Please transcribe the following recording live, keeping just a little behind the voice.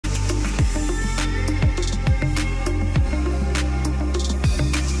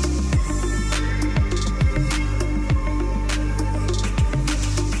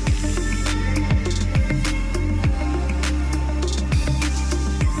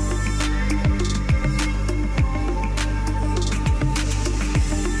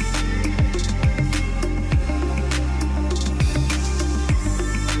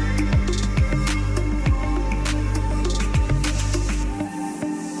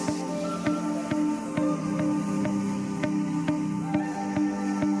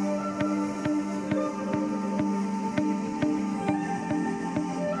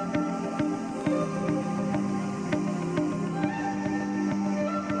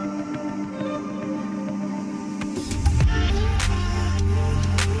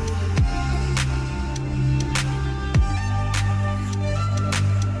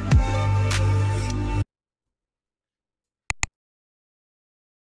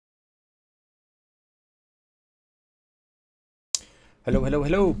Hello, hello,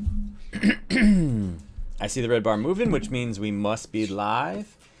 hello. I see the red bar moving, which means we must be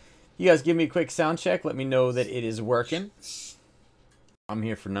live. You guys give me a quick sound check. Let me know that it is working. I'm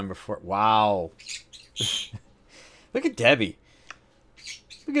here for number 4. Wow. Look at Debbie.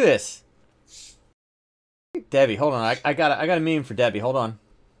 Look at this. Look at Debbie. Hold on. I got a meme for Debbie. Hold on.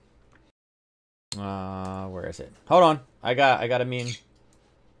 Where is it? Hold on. I got a meme.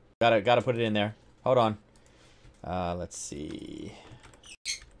 Gotta put it in there. Hold on. Let's see.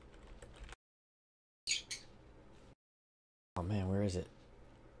 Oh man, where is it?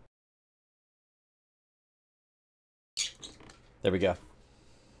 There we go.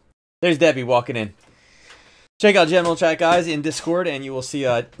 There's Debbie walking in. Check out General Chat, guys, in Discord, and you will see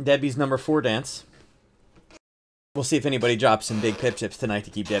Debbie's number 4 dance. We'll see if anybody drops some big pip chips tonight to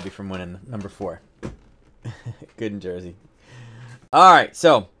keep Debbie from winning number 4. Good in Jersey. All right,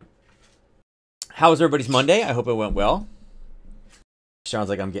 so how was everybody's Monday? I hope it went well. Sounds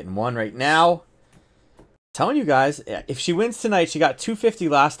like I'm getting one right now. Telling you guys, if she wins tonight, she got 250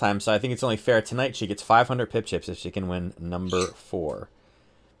 last time, so I think it's only fair tonight she gets 500 pip chips if she can win number 4.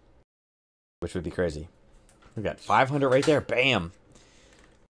 Which would be crazy. We got 500 right there. Bam.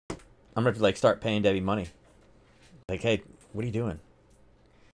 I'm gonna have to like start paying Debbie money. Like, hey, what are you doing?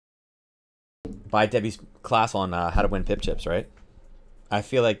 Buy Debbie's class on how to win pip chips, right? I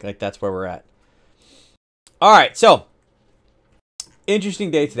feel like that's where we're at. All right, so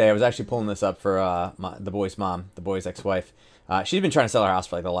interesting day today. I was actually pulling this up for the boy's mom, the boy's ex-wife. She's been trying to sell her house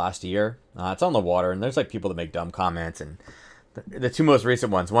for like the last year. It's on the water, and there's like people that make dumb comments. And the two most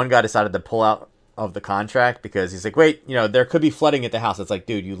recent ones, one guy decided to pull out of the contract because he's like, wait, you know, there could be flooding at the house. It's like,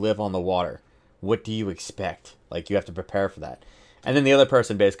 dude, you live on the water. What do you expect? Like, you have to prepare for that. And then the other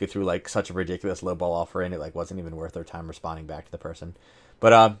person basically threw like such a ridiculous lowball offer in. It like wasn't even worth their time responding back to the person.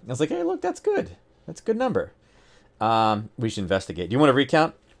 But I was like, hey, look, that's good. That's a good number. We should investigate. Do you want a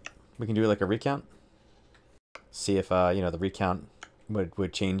recount? We can do like a recount. See if you know, the recount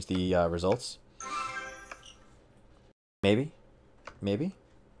would change the results. Maybe.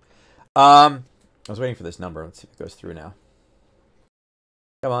 I was waiting for this number. Let's see if it goes through now.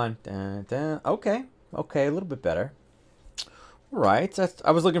 Come on. Dun, dun. Okay, a little bit better. All right.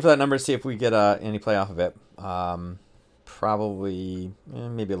 I was looking for that number to see if we get any play off of it. Probably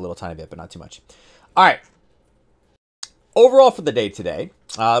maybe a little tiny bit, but not too much. All right. Overall for the day today,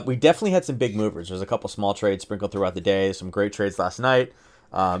 we definitely had some big movers. There's a couple small trades sprinkled throughout the day. Some great trades last night.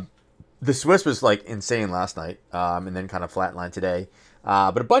 The Swiss was like insane last night, and then kind of flatlined today.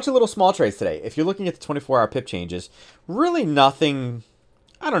 But a bunch of little small trades today. If you're looking at the 24-hour pip changes, really nothing,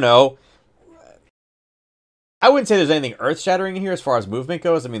 I don't know. I wouldn't say there's anything earth-shattering in here as far as movement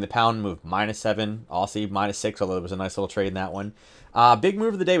goes. I mean, the pound moved -7, Aussie -6, although there was a nice little trade in that one. Big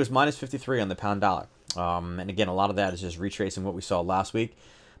move of the day was -53 on the pound dollar. And again, a lot of that is just retracing what we saw last week.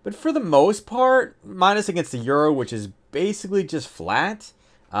 But for the most part, minus against the euro, which is basically just flat.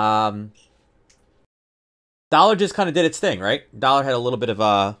 Dollar just kind of did its thing, right? Dollar had a little bit of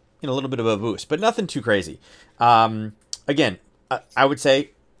a, a boost, but nothing too crazy. Again, I would say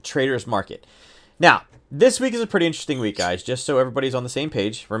trader's market. Now, this week is a pretty interesting week, guys. Just so everybody's on the same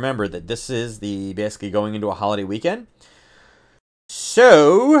page, remember that this is basically going into a holiday weekend.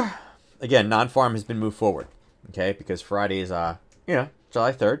 So, again, non-farm has been moved forward, okay? Because Friday is,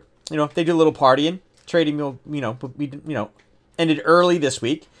 July 3rd. You know, they do a little partying. Trading will, ended early this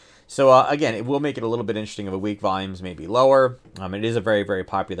week. So, again, it will make it a little bit interesting of a week. Volumes may be lower. It is a very, very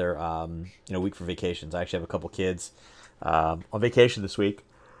popular, week for vacations. I actually have a couple kids on vacation this week,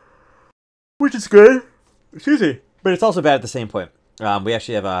 which is good. Excuse me. But it's also bad at the same point. We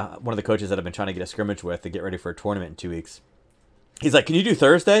actually have one of the coaches that I've been trying to get a scrimmage with to get ready for a tournament in 2 weeks. He's like, can you do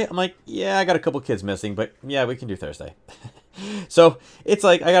Thursday? I'm like, yeah, I got a couple kids missing, but yeah, we can do Thursday. So it's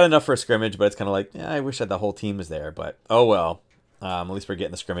like, I got enough for a scrimmage, but it's kind of like, yeah, I wish that the whole team was there, but oh well. At least we're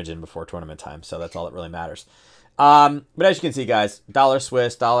getting the scrimmage in before tournament time, so that's all that really matters. But as you can see, guys, dollar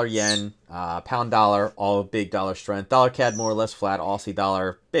Swiss, dollar yen, pound dollar, all big dollar strength. Dollar CAD more or less flat. Aussie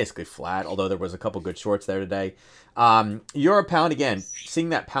dollar basically flat, although there was a couple good shorts there today. Euro pound, again, seeing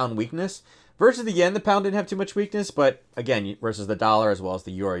that pound weakness. Versus the yen, the pound didn't have too much weakness, but again, versus the dollar as well as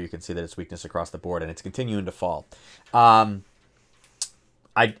the euro, you can see that it's weakness across the board, and it's continuing to fall.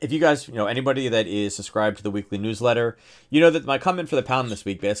 If you guys, anybody that is subscribed to the weekly newsletter, you know that my comment for the pound this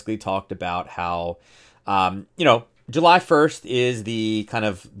week basically talked about how, July 1st is the kind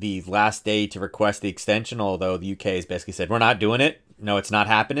of the last day to request the extension, although the UK has basically said, we're not doing it. No, it's not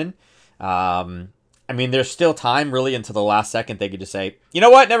happening. I mean, there's still time really until the last second. They could just say, you know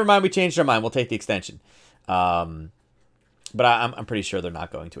what, never mind, we changed our mind. We'll take the extension. But I'm pretty sure they're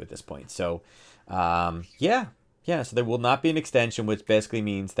not going to at this point. So, yeah, Yeah, so there will not be an extension, which basically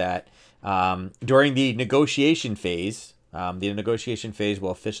means that during the negotiation phase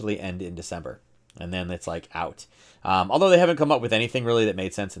will officially end in December. And then it's like out. Although they haven't come up with anything really that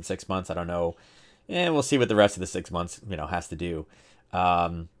made sense in 6 months. I don't know. And we'll see what the rest of the 6 months, has to do.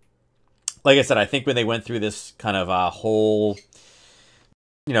 Like I said, I think when they went through this kind of whole,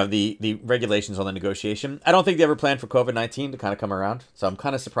 the regulations on the negotiation, I don't think they ever planned for COVID-19 to kind of come around. So I'm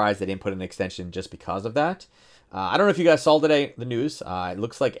kind of surprised they didn't put an extension just because of that. I don't know if you guys saw today the news. It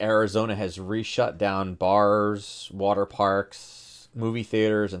looks like Arizona has re-shut down bars, water parks, movie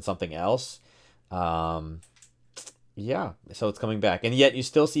theaters, and something else. Yeah, so it's coming back. And yet you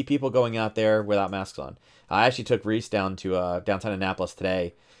still see people going out there without masks on. I actually took Reese down to downtown Annapolis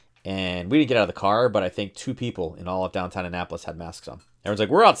today, and we didn't get out of the car, but I think 2 people in all of downtown Annapolis had masks on. Everyone's like,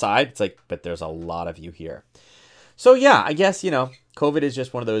 we're outside. It's like, but there's a lot of you here. So yeah, I guess, COVID is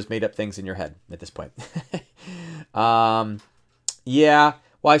just one of those made up things in your head at this point. Yeah,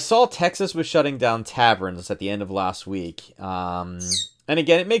 well, I saw Texas was shutting down taverns at the end of last week. And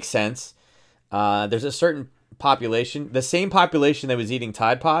again, it makes sense. There's a certain population, the same population that was eating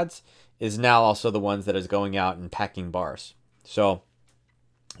Tide Pods is now also the ones that is going out and packing bars. So,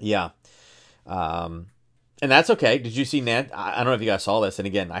 yeah. And that's okay. Did you see Nancy? I don't know if you guys saw this. And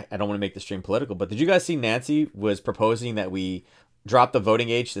again, I don't want to make the stream political, but did you guys see Nancy was proposing that we drop the voting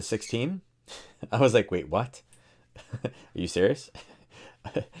age to 16? I was like, wait, what? Are you serious?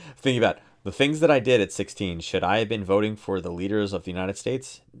 Thinking about the things that I did at 16. Should I have been voting for the leaders of the United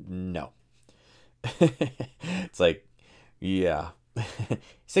States? No. It's like, yeah.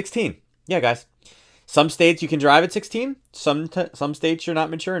 16. Yeah, guys. Some states you can drive at 16. Some states you're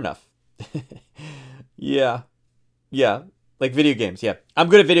not mature enough. Yeah. Yeah. Like video games. Yeah. I'm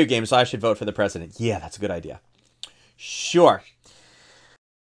good at video games, so I should vote for the president. Yeah, that's a good idea. Sure.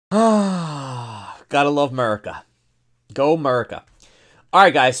 Gotta love America. Go America. All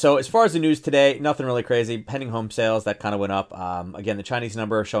right, guys. So as far as the news today, nothing really crazy. Pending home sales, that kind of went up. Again, the Chinese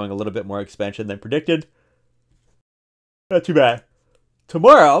number showing a little bit more expansion than predicted. Not too bad.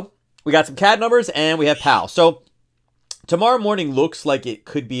 Tomorrow, we got some CAD numbers and we have PAL. So tomorrow morning looks like it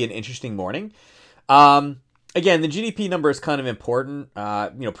could be an interesting morning. Again, the GDP number is kind of important.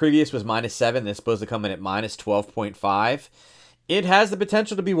 Previous was -7. It's supposed to come in at -12.5. It has the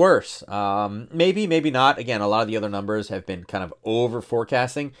potential to be worse. Maybe, maybe not. Again, a lot of the other numbers have been kind of over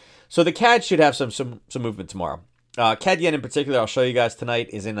forecasting. So the CAD should have some movement tomorrow. CAD yen in particular, I'll show you guys tonight,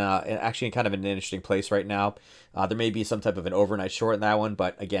 is in actually kind of an interesting place right now. There may be some type of an overnight short in that one,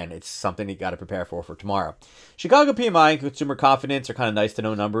 but again, it's something you got to prepare for tomorrow. Chicago PMI and consumer confidence are kind of nice to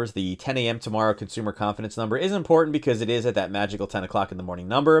know numbers. The 10 a.m. tomorrow consumer confidence number is important because it is at that magical 10 o'clock in the morning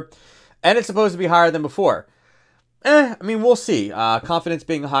number, and it's supposed to be higher than before. We'll see. Confidence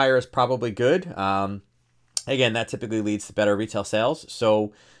being higher is probably good. Again, that typically leads to better retail sales.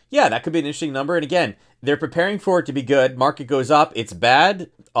 So, yeah, that could be an interesting number. And again, they're preparing for it to be good. Market goes up, it's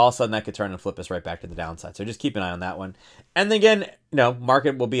bad. All of a sudden, that could turn and flip us right back to the downside. So just keep an eye on that one. And again,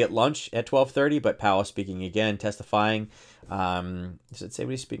 market will be at lunch at 12:30, but Powell speaking again, testifying. Does it say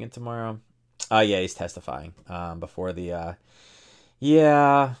what he's speaking tomorrow? Yeah, he's testifying before the,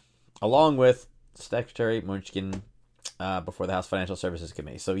 along with Secretary Munchkin before the House Financial Services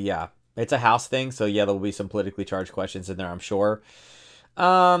Committee. So, yeah, it's a House thing. So, yeah, there will be some politically charged questions in there, I'm sure.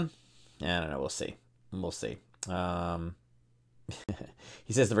 I don't know. We'll see. We'll see.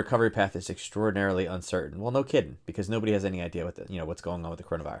 He says the recovery path is extraordinarily uncertain. Well, no kidding, because nobody has any idea what's going on with the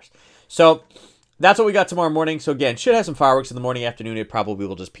coronavirus. So that's what we got tomorrow morning. So again, should have some fireworks in the morning, afternoon. It probably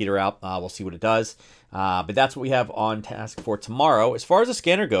will just peter out. We'll see what it does. But that's what we have on task for tomorrow. As far as the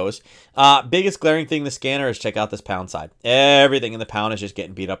scanner goes, biggest glaring thing in the scanner is check out this pound side. Everything in the pound is just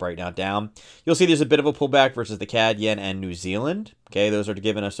getting beat up right now, down. You'll see there's a bit of a pullback versus the CAD, yen, and New Zealand. Okay, those are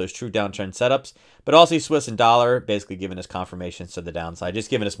giving us those true downtrend setups. But also Swiss and dollar basically giving us confirmations to the downside, just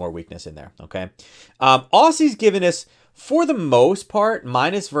giving us more weakness in there. Okay, Aussie's giving us, for the most part,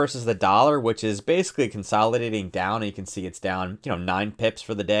 minus versus the dollar, which is basically consolidating down. And you can see it's down, 9 pips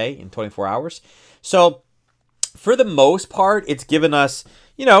for the day in 24 hours. So for the most part, it's given us,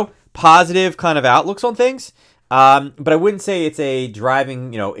 positive kind of outlooks on things. But I wouldn't say it's a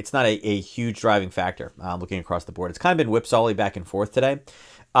driving, it's not a huge driving factor looking across the board. It's kind of been whipsawing back and forth today.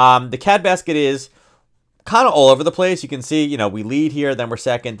 The CAD basket is kind of all over the place. You can see, we lead here, then we're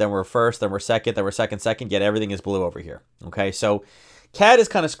second, then we're first, then we're second, then we're second, yet everything is blue over here. Okay, so CAD is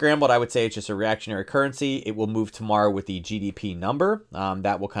kind of scrambled. I would say it's just a reactionary currency. It will move tomorrow with the GDP number.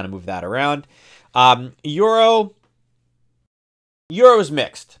 That will kind of move that around. Euro is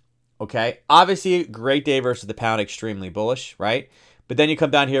mixed. Okay, obviously great day versus the pound, extremely bullish, right? But then you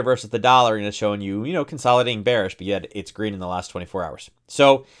come down here versus the dollar, and it's showing you, consolidating bearish, but yet it's green in the last 24 hours.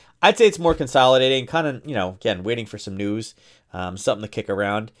 So I'd say it's more consolidating, kind of, again, waiting for some news, something to kick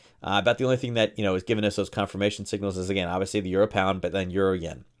around. About the only thing that, is giving us those confirmation signals is, again, obviously the euro pound, but then euro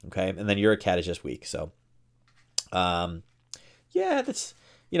yen, okay? And then euro CAD is just weak. So, yeah, that's,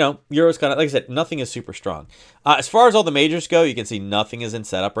 euro's kind of, like I said, nothing is super strong. As far as all the majors go, you can see nothing is in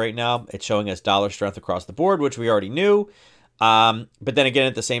setup right now. It's showing us dollar strength across the board, which we already knew. But then again,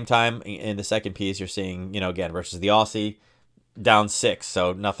 at the same time, in the second piece, you're seeing, again, versus the Aussie, down 6,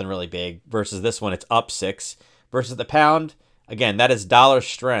 so nothing really big. Versus this one, it's up 6. Versus the pound, again, that is dollar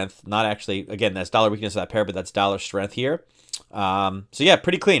strength, not actually, again, that's dollar weakness of that pair, but that's dollar strength here. So yeah,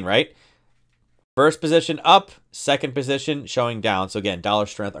 pretty clean, right? First position up, second position showing down. So again, dollar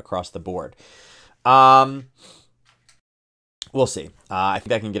strength across the board. We'll see. I think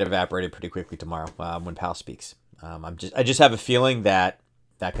that can get evaporated pretty quickly tomorrow when Powell speaks. I just have a feeling that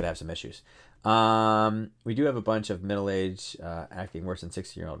could have some issues. We do have a bunch of middle-aged acting worse than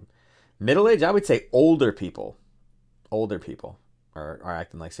 60-year-old. Middle-aged, I would say older people. Older people are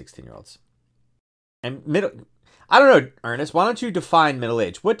acting like 16-year-olds. And I don't know, Ernest, why don't you define middle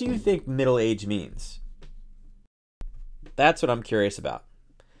age? What do you think middle age means? That's what I'm curious about.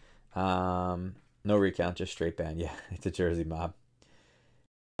 No recount, just straight ban. Yeah, it's a Jersey mob.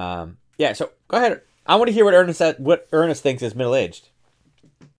 Yeah, so go ahead. I want to hear what Ernest thinks is middle aged.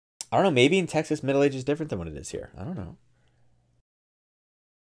 I don't know. Maybe in Texas, middle age is different than what it is here. I don't know.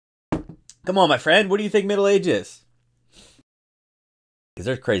 Come on, my friend. What do you think middle age is? Because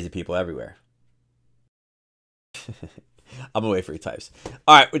there's crazy people everywhere. I'm gonna wait for he types.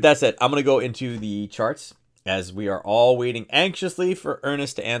 All right, with that said, I'm gonna go into the charts as we are all waiting anxiously for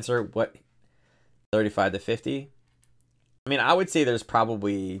Ernest to answer what 35 to 50. I mean, I would say there's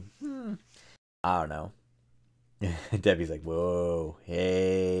probably I don't know. Debbie's like, whoa,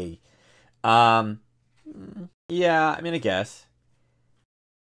 hey. Yeah, I mean, I guess.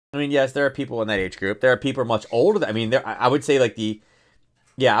 I mean, yes, there are people in that age group. There are people much older. I mean, I would say like I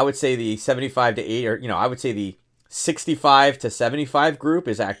would say the 75 to 80, or I would say the 65 to 75 group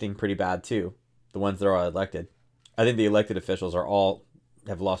is acting pretty bad too. The ones that are elected. I think the elected officials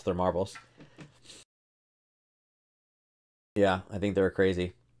have lost their marbles. Yeah, I think they're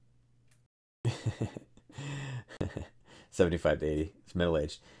crazy. 75 to 80. It's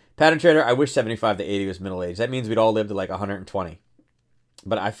middle-aged. Pattern trader, I wish 75 to 80 was middle-aged. That means we'd all live to like 120.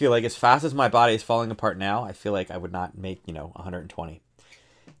 But I feel like as fast as my body is falling apart now, I feel like I would not make, 120.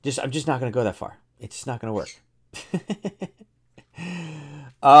 I'm just not going to go that far. It's just not going to work.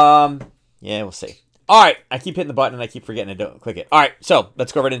 Yeah, we'll see. All right, I keep hitting the button and I keep forgetting to click it. All right, so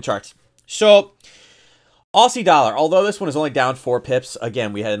let's go right into charts. So Aussie dollar, although this one is only down 4 pips,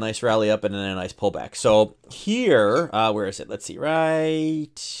 again, we had a nice rally up and then a nice pullback. So here, where is it? Let's see, right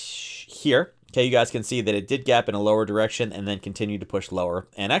here. Okay, you guys can see that it did gap in a lower direction and then continued to push lower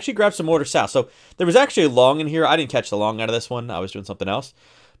and actually grabbed some order south. So there was actually a long in here. I didn't catch the long out of this one. I was doing something else.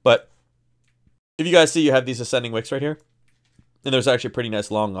 But if you guys see, you have these ascending wicks right here. And there's actually a pretty nice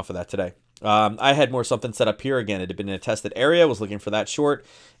long off of that today. I had more something set up here. Again, it had been in a tested area. Was looking for that short.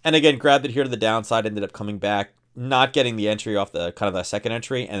 And again, grabbed it here to the downside. Ended up coming back. Not getting the entry off the kind of that second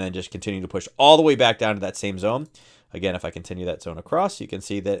entry. And then just continuing to push all the way back down to that same zone. Again, if I continue that zone across, you can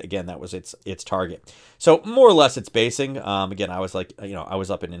see that, again, that was its target. So more or less it's basing. Again, I was like, I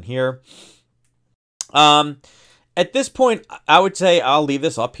was up and in here. At this point, I would say I'll leave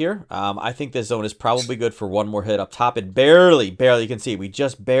this up here. I think this zone is probably good for one more hit up top. It barely, you can see, we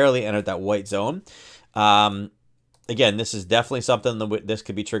just barely entered that white zone. Again, this is definitely something that this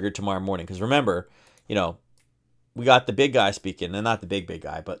could be triggered tomorrow morning. Because remember, we got the big guy speaking, and not the big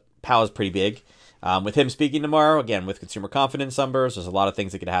guy, but Powell's pretty big. With him speaking tomorrow, again, with consumer confidence numbers, there's a lot of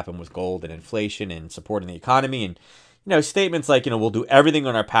things that could happen with gold and inflation and supporting the economy. And, statements like, we'll do everything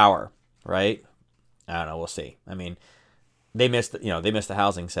in our power, right? I don't know. We'll see. I mean, they missed the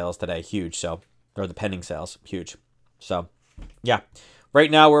housing sales today. Huge. So, or the pending sales. Huge. So, yeah.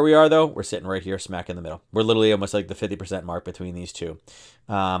 Right now where we are, though, we're sitting right here smack in the middle. We're literally almost like the 50% mark between these two.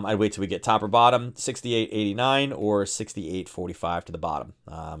 I'd wait till we get top or bottom, 68.89 or 68.45 to the bottom.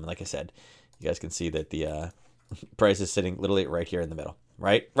 Like I said, you guys can see that the price is sitting literally right here in the middle,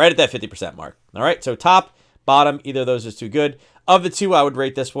 right? Right at that 50% mark. All right, so top, bottom, either of those is too good. Of the two, I would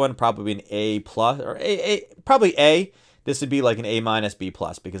rate this one probably an A+, or probably A. This would be like an A-, B+,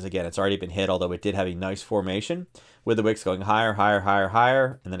 because again, it's already been hit, although it did have a nice formation with the wicks going higher, higher, higher,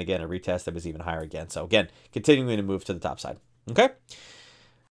 higher, and then again, a retest that was even higher again. So again, continuing to move to the top side. Okay?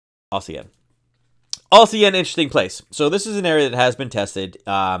 Aussie yen. Aussie yen, interesting place. So this is an area that has been tested.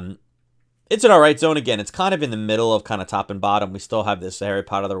 it's an all right zone. Again, it's kind of in the middle of kind of top and bottom. We still have this Harry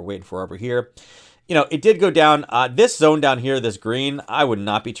Potter that we're waiting for over here. You know, it did go down. This zone down here, this green, I would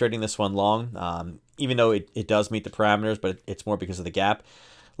not be trading this one long, even though it does meet the parameters, but it's more because of the gap.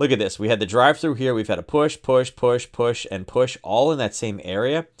 Look at this. We had the drive through here. We've had a push, push, push, push, and push all in that same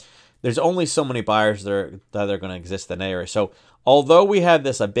area. There's only so many buyers that are going to exist in that area. So although we have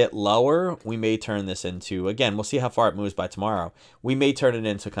this a bit lower, we may turn this into, again, we'll see how far it moves by tomorrow. We may turn it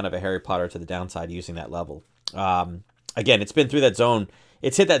into kind of a Harry Potter to the downside using that level. Again, it's been through that zone.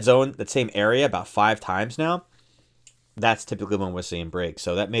 It's hit that zone, that same area about 5 times now. That's typically when we're seeing breaks.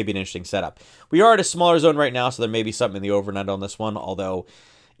 So that may be an interesting setup. We are at a smaller zone right now, so there may be something in the overnight on this one. Although,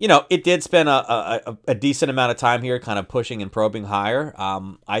 you know, it did spend a decent amount of time here kind of pushing and probing higher.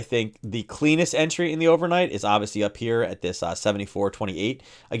 I think the cleanest entry in the overnight is obviously up here at this 74.28.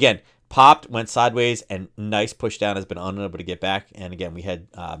 Again, popped, went sideways, and nice push down, has been unable to get back. And again, we had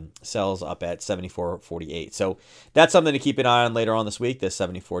sells up at 74.48. So that's something to keep an eye on later on this week, this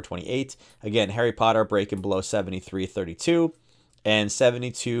 74.28. Again, Harry Potter breaking below 73.32. And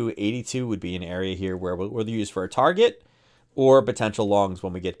 72.82 would be an area here where we'll use for a target or potential longs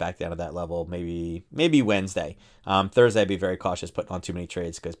when we get back down to that level, maybe Wednesday. Thursday, I'd be very cautious putting on too many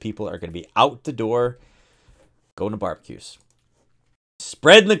trades because people are going to be out the door going to barbecues.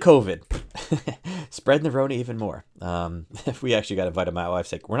 Spreading the COVID. Spreading the Rona even more. If we actually got invited, my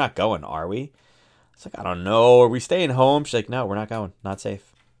wife's like, we're not going, are we? It's like, I don't know. Are we staying home? She's like, no, we're not going. Not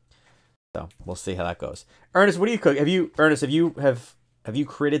safe. So we'll see how that goes. Ernest, what do you cook? Ernest, have you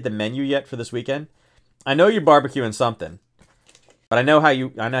created the menu yet for this weekend? I know you're barbecuing something, but I know how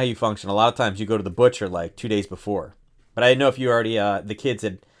you function. A lot of times you go to the butcher like 2 days before. But I didn't know if you already the kids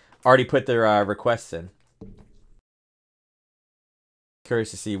had already put their requests in.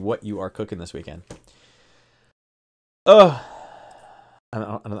 Curious to see what you are cooking this weekend. Oh, I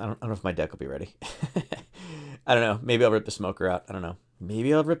don't know if my deck will be ready. I don't know. Maybe I'll rip the smoker out. I don't know.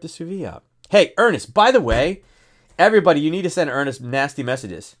 Maybe I'll rip the sous vide out. Hey, Ernest, by the way, everybody, you need to send Ernest nasty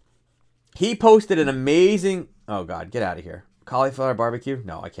messages. He posted an amazing... Oh, God, get out of here. Cauliflower barbecue?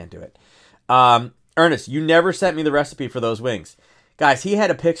 No, I can't do it. Ernest, you never sent me the recipe for those wings. Guys, he had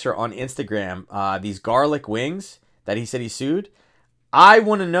a picture on Instagram, these garlic wings that he said he sued. I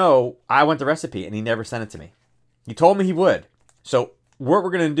want to know, I want the recipe, and he never sent it to me. He told me he would. So what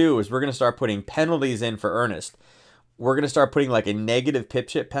we're going to do is we're going to start putting penalties in for Ernest. We're going to start putting like a negative pip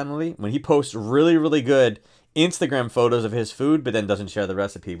chip penalty when he posts really, really good Instagram photos of his food, but then doesn't share the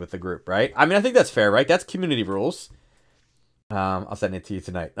recipe with the group, right? I mean, I think that's fair, right? That's community rules. I'll send it to you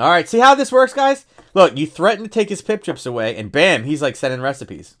tonight. All right, see how this works, guys? Look, you threaten to take his pip chips away, and bam, he's like sending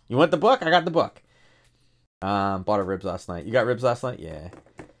recipes. You want the book? I got the book. Bought a ribs last night. You got ribs last night? Yeah.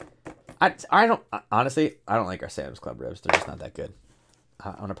 I don't, honestly, I don't like our Sam's Club ribs. They're just not that good.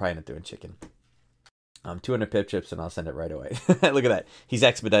 I'm gonna probably end up doing chicken. 200 pip chips, and I'll send it right away. Look at that. He's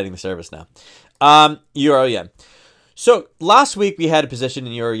expediting the service now. Euro yen. So last week we had a position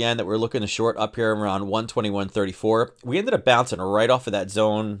in Euro yen that we're looking to short up here around 121.34. We ended up bouncing right off of that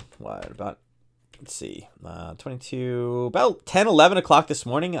zone. What about? Let's see, 22, about 10, 11 o'clock this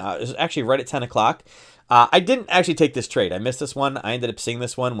morning. It was actually right at 10 o'clock. I didn't actually take this trade. I missed this one. I ended up seeing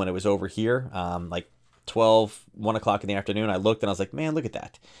this one when it was over here, like 12, 1 o'clock in the afternoon. I looked and I was like, man, look at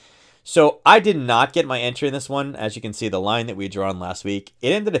that. So I did not get my entry in this one. As you can see, the line that we had drawn last week,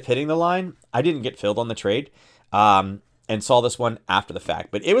 it ended up hitting the line. I didn't get filled on the trade and saw this one after the fact.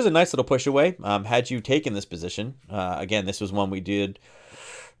 But it was a nice little push away. Had you taken this position, again, this was one we did.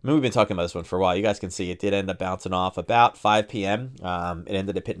 I mean, we've been talking about this one for a while. You guys can see it did end up bouncing off about 5 p.m. It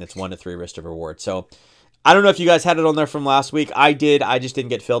ended up hitting its 1 to 3 risk to reward. So I don't know if you guys had it on there from last week. I did. I just didn't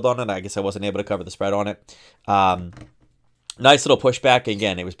get filled on it. I guess I wasn't able to cover the spread on it. Nice little pushback.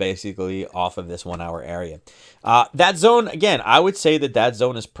 Again, it was basically off of this 1 hour area. That zone, again, I would say that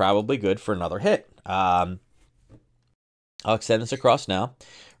zone is probably good for another hit. I'll extend this across now.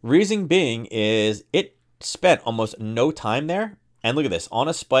 Reason being is it spent almost no time there. And look at this, on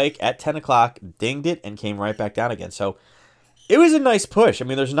a spike at 10 o'clock, dinged it and came right back down again. So it was a nice push. I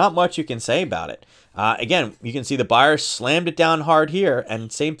mean, there's not much you can say about it. Again, you can see the buyer slammed it down hard here,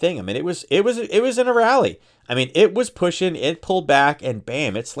 and same thing. I mean, it was in a rally. I mean, it was pushing, it pulled back, and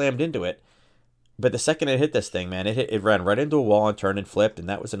bam, it slammed into it. But the second it hit this thing, man, it ran right into a wall and turned and flipped, and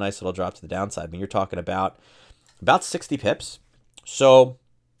that was a nice little drop to the downside. I mean, you're talking about 60 pips. So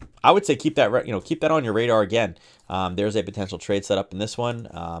I would say keep that, keep that on your radar again. There's a potential trade set up in this one.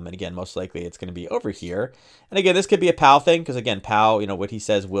 And again, most likely it's going to be over here. And again, this could be a POW thing because again, POW, what he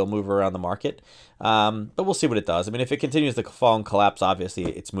says will move around the market. But we'll see what it does. I mean, if it continues to fall and collapse, obviously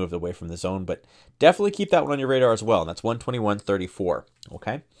it's moved away from the zone, but definitely keep that one on your radar as well. And that's 121.34.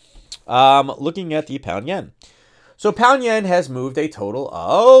 Okay. Looking at the pound yen. So pound yen has moved a total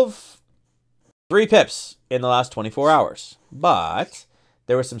of 3 pips in the last 24 hours. But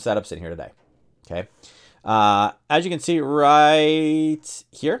there were some setups in here today. Okay. As you can see right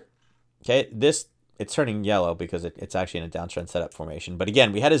here. Okay. It's turning yellow because it's actually in a downtrend setup formation. But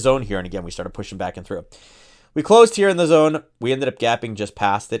again, we had a zone here, and again, we started pushing back and through. We closed here in the zone. We ended up gapping just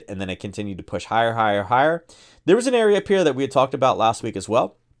past it, and then it continued to push higher, higher, higher. There was an area up here that we had talked about last week as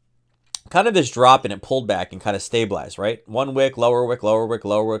well. Kind of this drop, and it pulled back and kind of stabilized, right? One wick, lower wick, lower wick,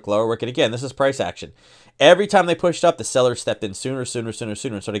 lower wick, lower wick. And again, this is price action. Every time they pushed up, the sellers stepped in sooner, sooner, sooner,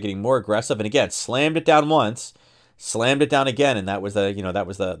 sooner, and started getting more aggressive. And again, slammed it down once, slammed it down again, and that was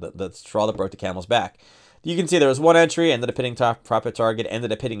the straw that broke the camel's back. You can see there was one entry, ended up hitting top profit target,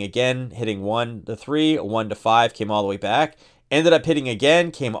 ended up hitting again, hitting 1 to 3, 1 to 5, came all the way back, ended up hitting again,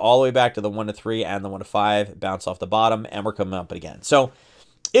 came all the way back to the 1 to 3 and the 1 to 5, bounced off the bottom, and we're coming up again. So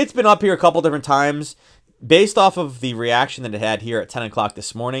it's been up here a couple different times. Based off of the reaction that it had here at 10 o'clock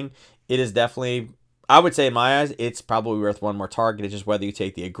this morning, it is definitely, I would say in my eyes, it's probably worth one more target. It's just whether you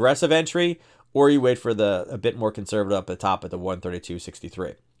take the aggressive entry or you wait for a bit more conservative up at the top at the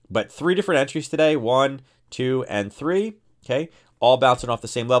 132.63. But 3 different entries today, 1, 2, and 3, okay, all bouncing off the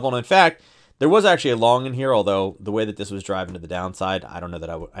same level. And in fact, there was actually a long in here, although the way that this was driving to the downside, I don't know that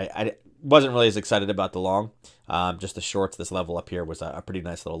I wasn't really as excited about the long. Just the shorts, this level up here was a pretty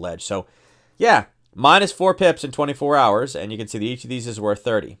nice little ledge. So, yeah, minus 4 pips in 24 hours, and you can see that each of these is worth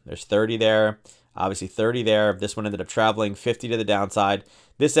 30. There's 30 there, obviously 30 there. This one ended up traveling 50 to the downside.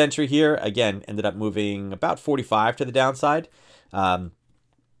 This entry here, again, ended up moving about 45 to the downside.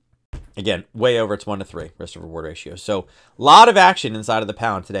 Again, way over its 1 to 3 risk to reward ratio. So a lot of action inside of the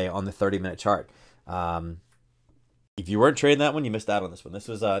pound today on the 30-minute chart. If you weren't trading that one, you missed out on this one. This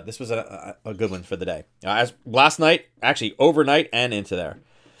was a good one for the day. As last night, actually overnight and into there.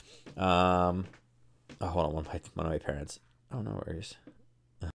 Oh, hold on, one of my parents. Oh no worries.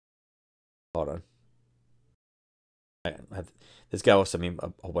 Hold on. This guy will send me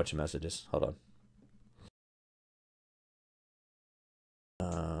a whole bunch of messages. Hold on.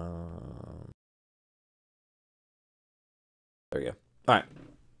 There we go. All right.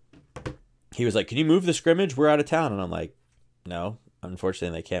 He was like, "Can you move the scrimmage? We're out of town." And I'm like, "No,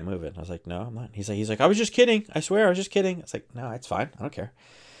 unfortunately, they can't move it." And I was like, "No, I'm not." He's like, "I was just kidding. I swear, I was just kidding." It's like, "No, it's fine. I don't care."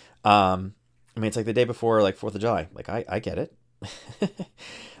 I mean, it's like the day before, like 4th of July. Like, I get it.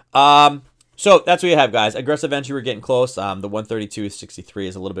 So that's what you have, guys. Aggressive entry, we're getting close. The 132.63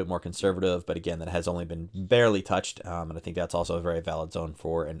 is a little bit more conservative, but again, that has only been barely touched. And I think that's also a very valid zone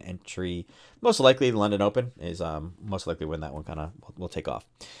for an entry. Most likely, the London Open is most likely when that one kind of will take off.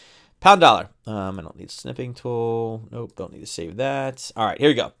 Pound dollar. I don't need a snipping tool. Nope, don't need to save that. All right, here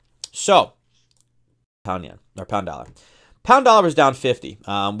we go. So, pound yen, or pound dollar. Pound dollar was down 50.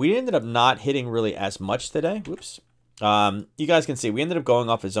 We ended up not hitting really as much today. Whoops. You guys can see we ended up going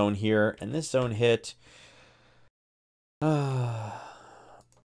off a zone here, and this zone hit. Oops,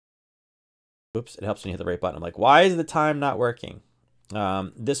 it helps when you hit the right button. I'm like, why is the time not working?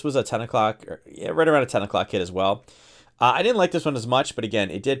 This was a 10 o'clock, right around a 10 o'clock hit as well. I didn't like this one as much, but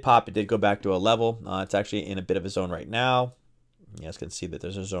again, it did pop. It did go back to a level. It's actually in a bit of a zone right now. You guys can see that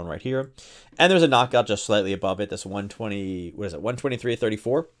there's a zone right here. And there's a knockout just slightly above it. That's 120, what is it,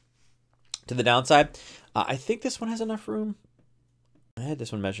 123.34 to the downside. I think this one has enough room. I had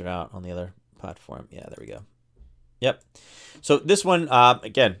this one measured out on the other platform. Yeah, there we go. Yep. So this one,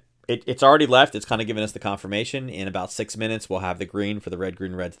 again, it's already left. It's kind of giving us the confirmation. In about 6 minutes, we'll have the green for the red,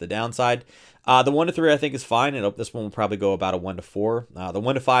 green, red to the downside. The 1 to 3, I think, is fine. And this one will probably go about a 1 to 4. The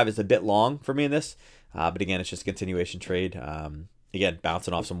 1 to 5 is a bit long for me in this. But again, it's just a continuation trade. Again,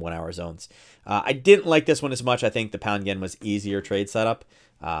 bouncing off some 1 hour zones. I didn't like this one as much. I think the pound yen was easier trade setup.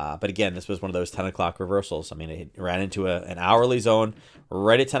 But again, this was one of those 10 o'clock reversals. I mean, it ran into an hourly zone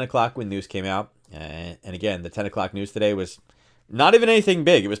right at 10 o'clock when news came out. And again, the 10 o'clock news today was not even anything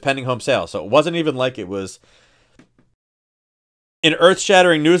big. It was pending home sale. So it wasn't even like it was an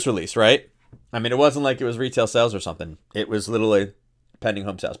earth-shattering news release, right? I mean, it wasn't like it was retail sales or something. It was literally pending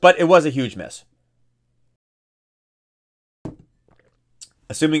home sales. But it was a huge miss.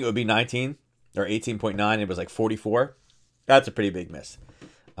 Assuming it would be 19 or 18.9, it was like 44. That's a pretty big miss.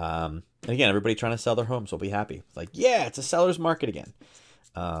 And again, everybody trying to sell their homes will be happy. It's like, yeah, it's a seller's market again.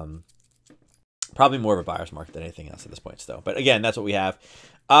 Probably more of a buyer's market than anything else at this point still. But again, that's what we have.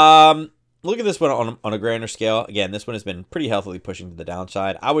 Look at this one on a grander scale. Again, this one has been pretty healthily pushing to the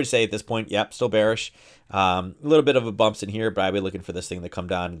downside. I would say at this point, yep, still bearish. A little bit of a bumps in here, but I'd be looking for this thing to come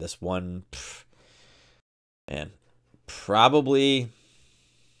down to this one. And probably...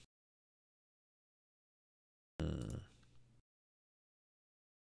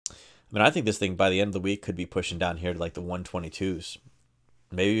 I mean, I think this thing by the end of the week could be pushing down here to like the 122s,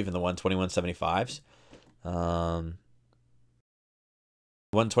 maybe even the 121.75s.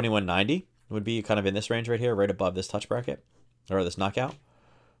 121.90 would be kind of in this range right here, right above this touch bracket or this knockout.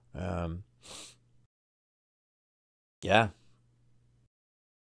 Yeah.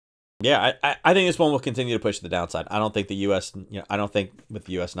 Yeah, I think this one will continue to push to the downside. I don't think the U.S., I don't think with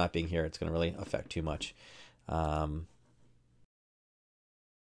the U.S. not being here, it's going to really affect too much.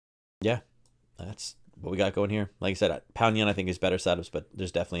 Yeah, that's what we got going here. Like I said, pound yen I think is better setups, but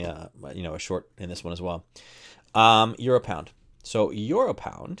there's definitely a short in this one as well. Euro pound. So euro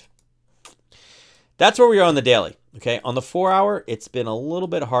pound, that's where we are on the daily. Okay, on the 4 hour, it's been a little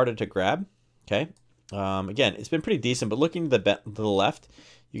bit harder to grab. Okay, again, it's been pretty decent, but looking to the left,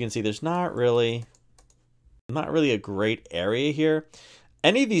 you can see there's not really a great area here.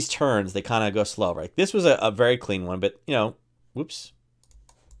 Any of these turns, they kind of go slow, right? This was a very clean one, but whoops.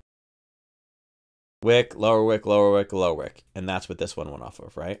 Wick, lower wick, lower wick, lower wick. And that's what this one went off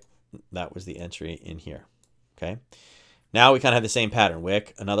of, right? That was the entry in here. Okay. Now we kind of have the same pattern.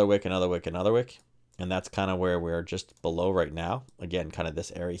 Wick, another wick, another wick, another wick. And that's kind of where we're just below right now. Again, kind of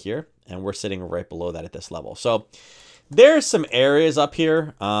this area here. And we're sitting right below that at this level. So there's some areas up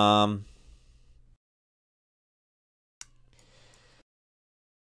here. I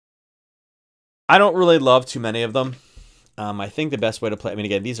don't really love too many of them. I think the best way to play, I mean,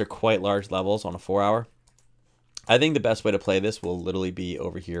 again, these are quite large levels on a 4 hour. I think the best way to play this will literally be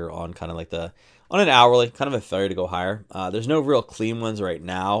over here on kind of like on an hourly, kind of a failure to go higher. There's no real clean ones right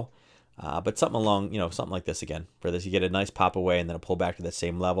now, but something along, something like this again. For this, you get a nice pop away and then a pull back to the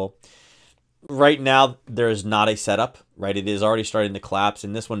same level. Right now, there is not a setup, right? It is already starting to collapse,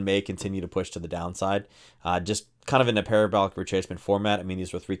 and this one may continue to push to the downside. Just kind of in a parabolic retracement format. I mean,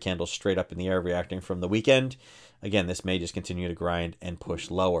 these were 3 candles straight up in the air reacting from the weekend. Again, this may just continue to grind and push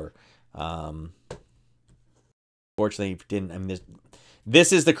lower. Fortunately, didn't. I mean,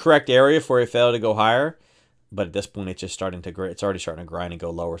 this is the correct area for a failure to go higher, but at this point, it's just starting to. It's already starting to grind and go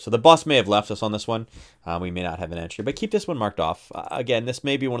lower. So the bus may have left us on this one. We may not have an entry, but keep this one marked off. Again, this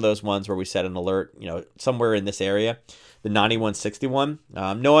may be one of those ones where we set an alert. Somewhere in this area, the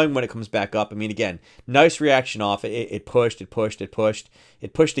 91.61. Knowing when it comes back up. I mean, again, nice reaction off. It pushed. It pushed. It pushed.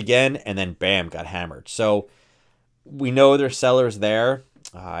 It pushed again, and then bam, got hammered. So we know there's sellers there.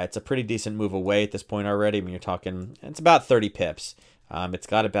 It's a pretty decent move away at this point already. I mean, you're talking, it's about 30 pips. It's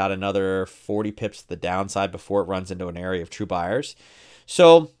got about another 40 pips to the downside before it runs into an area of true buyers.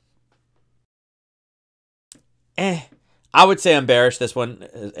 So, I would say I'm bearish this one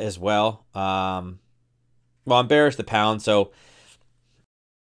as well. Well, I'm bearish the pound. So,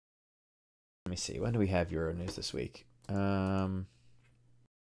 let me see. When do we have Euro news this week? Not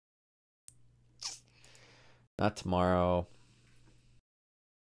tomorrow.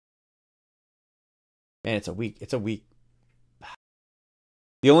 Man, it's a week. It's a week.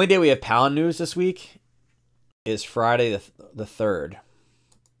 The only day we have pound news this week is Friday the 3rd.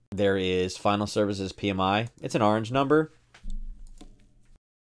 There is final services PMI. It's an orange number.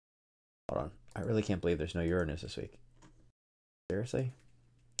 Hold on. I really can't believe there's no Euro news this week. Seriously?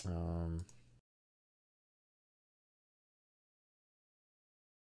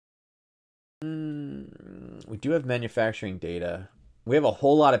 We do have manufacturing data. We have a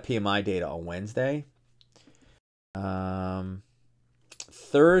whole lot of PMI data on Wednesday.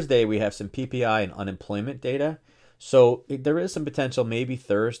 Thursday, we have some PPI and unemployment data. So there is some potential maybe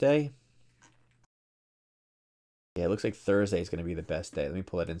Thursday. Yeah, it looks like Thursday is going to be the best day. Let me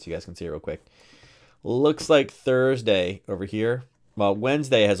pull it in so you guys can see it real quick. Looks like Thursday over here. Well,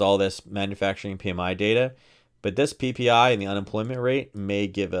 Wednesday has all this manufacturing PMI data. But this PPI and the unemployment rate may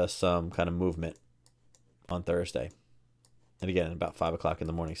give us some kind of movement on Thursday. And again, about 5 o'clock in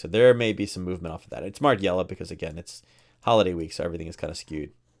the morning. So there may be some movement off of that. It's marked yellow because, again, it's holiday week, so everything is kind of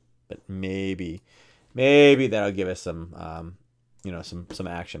skewed. But maybe that'll give us some, some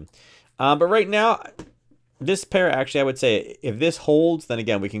action. But right now, this pair, actually, I would say if this holds, then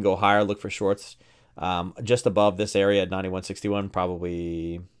again, we can go higher, look for shorts just above this area at 91.61,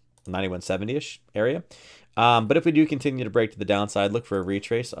 probably 91.70-ish area. But if we do continue to break to the downside, look for a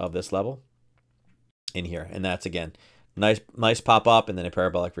retrace of this level in here. And that's, again, nice pop up and then a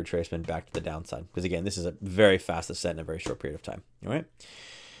parabolic retracement back to the downside. Because, again, this is a very fast ascent in a very short period of time. All right?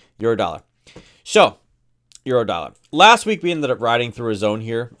 Euro dollar. So, euro dollar. Last week, we ended up riding through a zone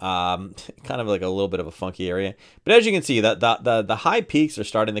here. Kind of like a little bit of a funky area. But as you can see, the high peaks are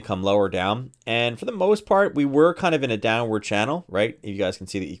starting to come lower down. And for the most part, we were kind of in a downward channel, right? You guys can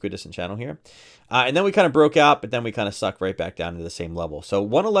see the equidistant channel here. And then we kind of broke out, but then we kind of sucked right back down to the same level. So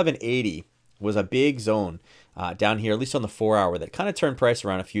 111.80 was a big zone down here, at least on the 4-hour, that kind of turned price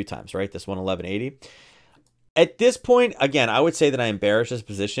around a few times, right? This 111.80. At this point, again, I would say that I am bearish this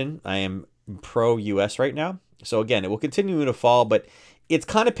position. I am pro-US right now. So again, it will continue to fall, but it's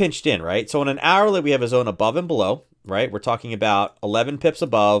kind of pinched in, right? So on an hourly, we have a zone above and below, right? We're talking about 11 pips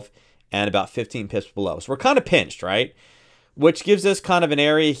above and about 15 pips below. So we're kind of pinched, right? Which gives us kind of an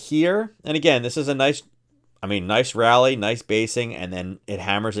area here. And again, this is a nice rally, nice basing, and then it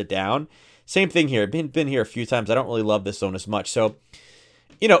hammers it down. Same thing here. Been here a few times. I don't really love this zone as much. So,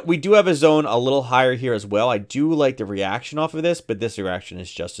 you know, we do have a zone a little higher here as well. I do like the reaction off of this, but this reaction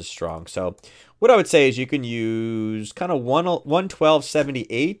is just as strong. So what I would say is you can use kind of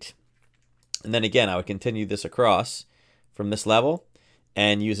 112.78. And then again, I would continue this across from this level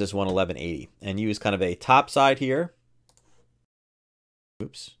and use this 111.80 and use kind of a top side here.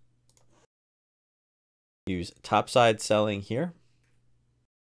 Oops. Use topside selling here.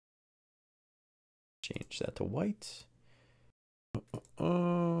 Change that to white.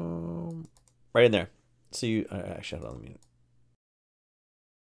 Right in there. So you actually, hold on a minute.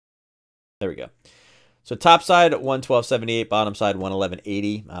 There we go. So top side 112.78, bottom side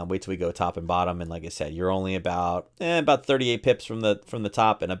 111.80. Wait till we go top and bottom, and like I said, you're only about 38 pips from the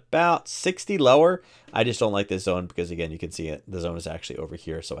top and about 60 lower. I just don't like this zone because again, you can see it. The zone is actually over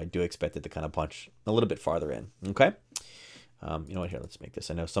here, so I do expect it to kind of punch a little bit farther in. Okay. You know what? Here, let's make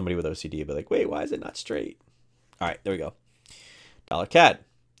this. I know somebody with OCD will be like, wait, why is it not straight? All right, there we go. Dollar CAD.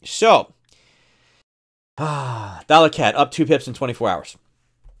 So, dollar CAD up 2 pips in 24 hours.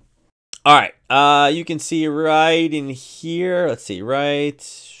 All right, you can see right in here. Let's see, right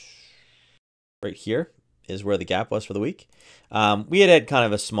here is where the gap was for the week. We had kind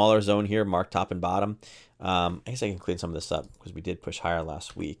of a smaller zone here, marked top and bottom. I guess I can clean some of this up because we did push higher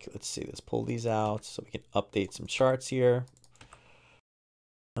last week. Let's see, let's pull these out so we can update some charts here.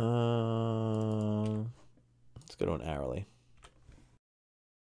 Let's go to an hourly.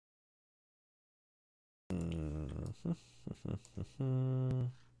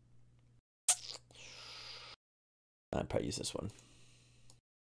 I'd probably use this one.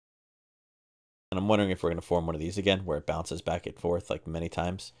 And I'm wondering if we're going to form one of these again, where it bounces back and forth like many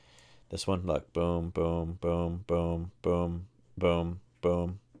times. This one, look, boom, boom, boom, boom, boom, boom,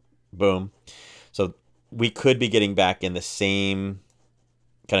 boom, boom. So we could be getting back in the same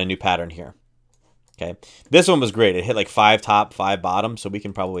kind of new pattern here. Okay. This one was great. It hit like 5 top, 5 bottom. So we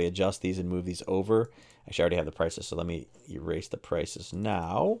can probably adjust these and move these over. Actually, I already have the prices. So let me erase the prices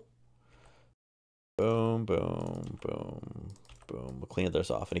now. Boom, boom, boom, boom. We'll clean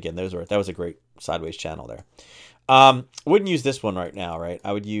those off. And again, that was a great sideways channel there. Wouldn't use this one right now, right?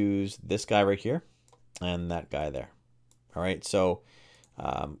 I would use this guy right here and that guy there. All right. So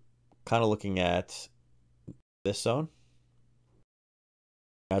kind of looking at this zone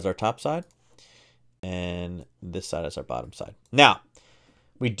as our top side and this side as our bottom side. Now,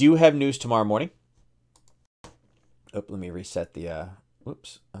 we do have news tomorrow morning. Oh, let me reset the,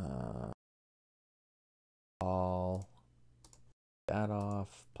 whoops. All that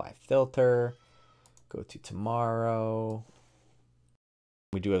off, apply filter, go to tomorrow.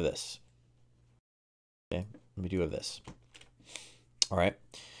 We do have this. Okay, we do have this. All right,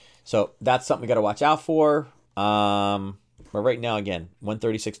 so that's something we got to watch out for. But right now, again,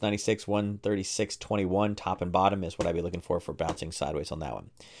 136.96, 136.21, top and bottom is what I'd be looking for bouncing sideways on that one.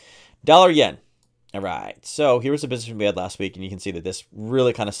 Dollar yen. All right, so here was the position we had last week, and you can see that this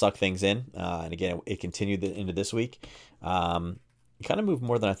really kind of sucked things in. And again, it continued into this week. It kind of moved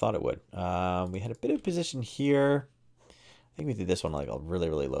more than I thought it would. We had a bit of position here. I think we did this one like a really,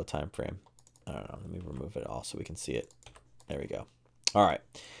 really low time frame. I don't know. Let me remove it all so we can see it. There we go. All right.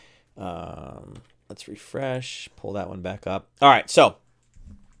 Let's refresh. Pull that one back up. All right, so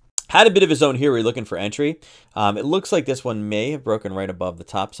had a bit of a zone here. We're looking for entry. It looks like this one may have broken right above the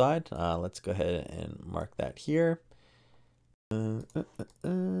top side. Let's go ahead and mark that here. Boom.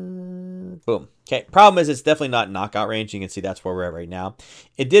 Okay. Problem is it's definitely not knockout range. You can see that's where we're at right now.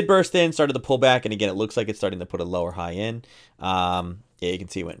 It did burst in, started to pull back, and again, it looks like it's starting to put a lower high in. Yeah, you can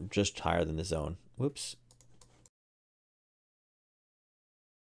see it went just higher than the zone. Whoops.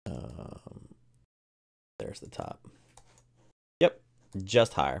 There's the top. Yep,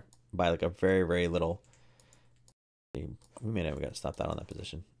 just higher by like a very, very little. We may have got to stop that on that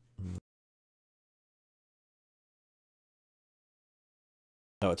position.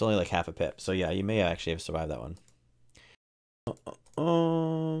 Oh, it's only like half a pip. So yeah, you may actually have survived that one.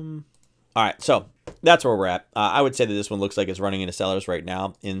 All right, so that's where we're at. I would say that this one looks like it's running into sellers right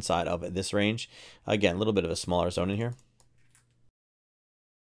now inside of this range. Again, a little bit of a smaller zone in here.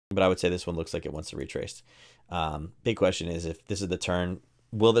 But I would say this one looks like it wants to retrace. Big question is if this is the turn,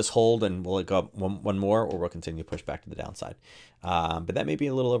 will this hold and will it go up one more, or will it continue to push back to the downside? But that may be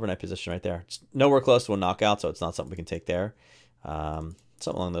a little overnight position right there. It's nowhere close to a knockout, so it's not something we can take there. Something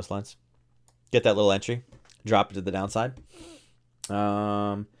along those lines. Get that little entry, drop it to the downside.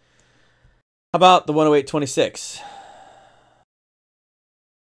 How about the 108.26?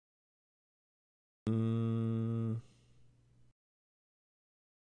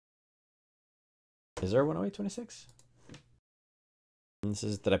 Is there a 108.26? This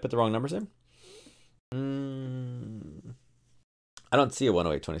is, did I put the wrong numbers in? I don't see a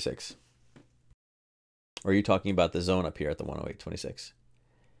 108.26. Or are you talking about the zone up here at the 108.26?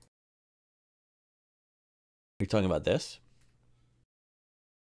 Are you talking about this?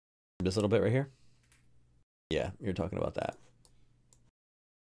 This little bit right here? Yeah, you're talking about that.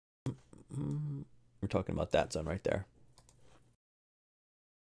 We're talking about that zone right there.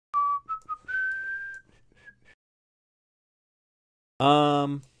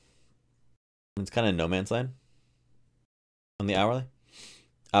 It's kind of no man's land on the hourly.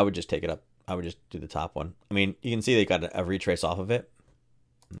 I would just take it up. I would just do the top one. I mean, you can see they got a retrace off of it.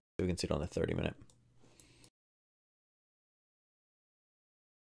 We can see it on the 30-minute.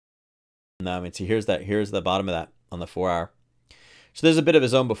 No, I mean, see, here's the bottom of that on the 4-hour. So there's a bit of a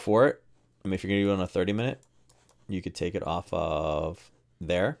zone before it. I mean, if you're going to do it on a 30-minute, you could take it off of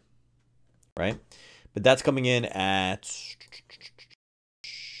there, right? But that's coming in at...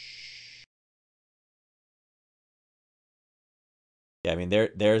 Yeah, I mean,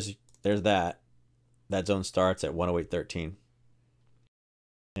 there's that. That zone starts at 108.13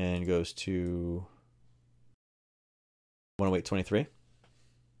 and goes to 108.23.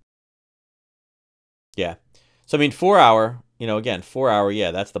 Yeah. So, I mean, 4-hour, you know, again, 4-hour,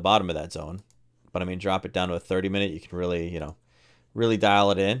 yeah, that's the bottom of that zone. But, I mean, drop it down to a 30-minute, you can really, you know, really dial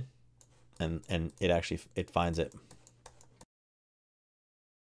it in. And it actually, it finds it.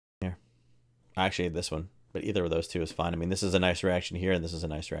 Here. Actually, this one. But either of those two is fine. I mean, this is a nice reaction here, and this is a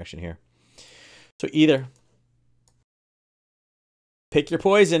nice reaction here. So either. Pick your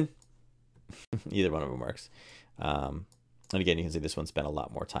poison. Either one of them works. And again, you can see this one spent a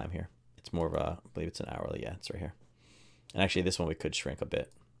lot more time here. It's more of a, I believe it's an hourly. Yeah, it's right here. And actually, this one we could shrink a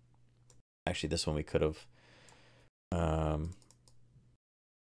bit. Actually, this one we could have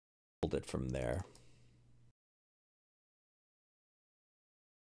pulled it from there.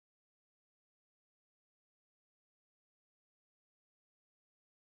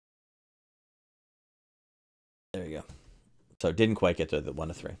 There you go. So it didn't quite get to the 1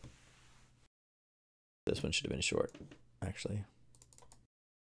 to 3. This one should have been short, actually.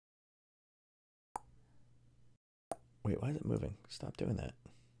 Wait, why is it moving? Stop doing that.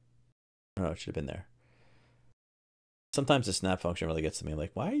 Oh, it should have been there. Sometimes the snap function really gets to me.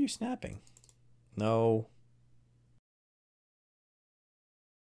 Like, why are you snapping? No.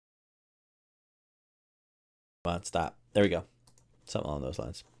 Come on, stop. There we go. Something along those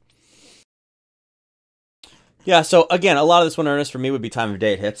lines. Yeah, so again, a lot of this one earnest for me would be time of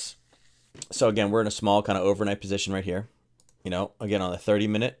day it hits. So again, we're in a small kind of overnight position right here. You know, again, on the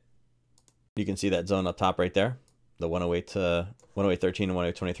 30-minute, you can see that zone up top right there. The 108 to 108.13 and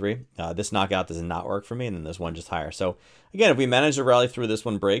 108.23. This knockout does not work for me, and then there's one just higher. So again, if we manage to rally through this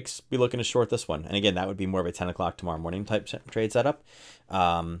one breaks, be looking to short this one. And again, that would be more of a 10 o'clock tomorrow morning type trade setup.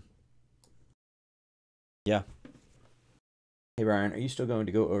 Yeah. Hey, Brian, are you still going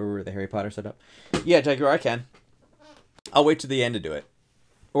to go over the Harry Potter setup? Yeah, Jaguar, I can. I'll wait to the end to do it.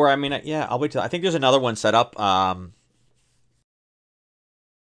 Or, I mean, yeah, I'll wait till... I think there's another one set up. I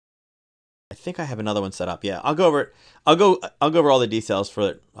think I have another one set up. Yeah, I'll go over it. I'll go over all the details for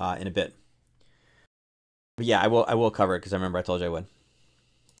it in a bit. But yeah, I will cover it because I remember I told you I would.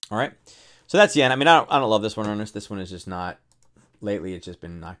 All right. So that's the end. I mean, I don't love this one, Ernest. This one is just not... Lately, it's just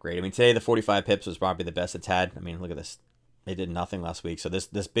been not great. I mean, today, the 45 pips was probably the best it's had. I mean, look at this. They did nothing last week. So this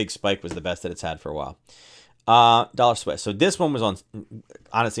big spike was the best that it's had for a while. Dollar Swiss. So this one was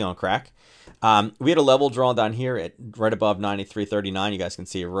honestly on crack. We had a level drawn down here at right above 93.39. You guys can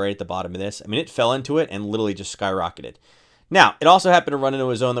see it right at the bottom of this. I mean, it fell into it and literally just skyrocketed. Now, it also happened to run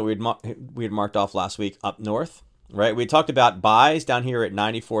into a zone that we had marked off last week up north, right? We talked about buys down here at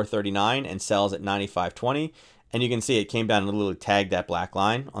 94.39 and sells at 95.20. And you can see it came down and literally tagged that black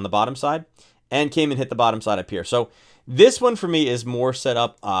line on the bottom side and came and hit the bottom side up here. So this one for me is more set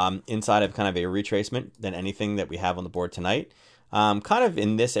up inside of kind of a retracement than anything that we have on the board tonight. Kind of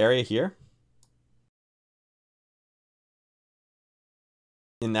in this area here.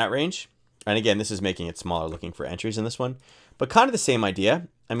 In that range. And again, this is making it smaller, looking for entries in this one. But kind of the same idea.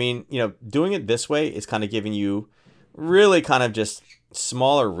 I mean, you know, doing it this way is kind of giving you really kind of just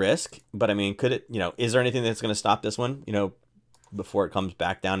smaller risk. But I mean, could it, you know, is there anything that's going to stop this one? You know, before it comes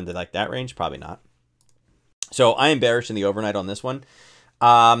back down into like that range? Probably not. So I am bearish in the overnight on this one.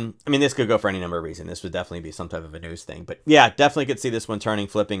 I mean, this could go for any number of reasons. This would definitely be some type of a news thing. But yeah, definitely could see this one turning,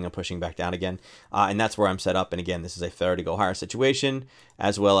 flipping, and pushing back down again. And that's where I'm set up. And again, this is a fair to go higher situation,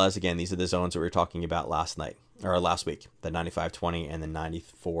 as well as, again, these are the zones that we were talking about last night, or last week, the 95.20 and the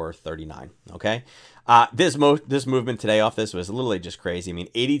 94.39. Okay. This movement today off this was literally just crazy. I mean,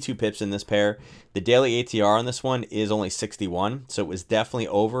 82 pips in this pair. The daily ATR on this one is only 61. So it was definitely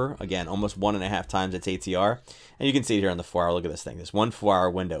over, again, almost 1.5 times its ATR. And you can see it here on the 4-hour. Look at this thing. This 1 4-hour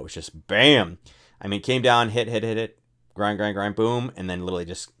window was just bam. I mean, came down, hit, grind, boom, and then literally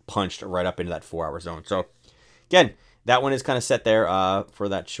just punched right up into that 4-hour zone. So again, that one is kind of set there for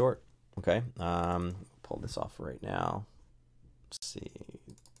that short. Okay. Pull this off right now. Let's see.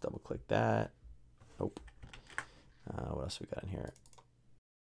 Double click that. Nope. What else we got in here?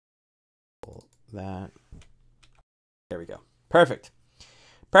 Pull that. There we go. Perfect.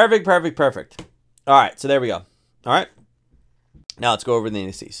 Perfect. All right. So there we go. All right. Now let's go over the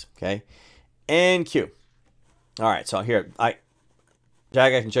indices. Okay. And Q. All right. So here,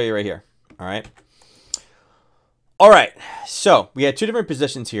 Jack, I can show you right here. All right. All right. So we had two different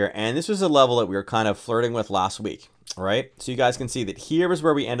positions here, and this was a level that we were kind of flirting with last week. All right. So you guys can see that here is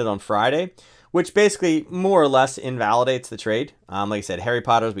where we ended on Friday, which basically more or less invalidates the trade. Like I said, Harry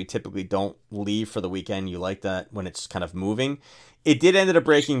Potters, we typically don't leave for the weekend. You like that when it's kind of moving. It did end up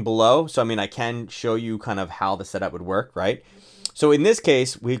breaking below. So, I mean, I can show you kind of how the setup would work, right? So in this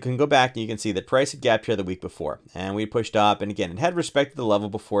case, we can go back and you can see the price had gapped here the week before. And we pushed up. And again, it had respected the level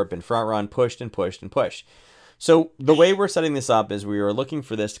before. It been front run, pushed and pushed and pushed. So the way we're setting this up is we were looking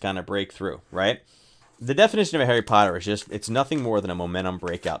for this to kind of break through, right? The definition of a Harry Potter is just, it's nothing more than a momentum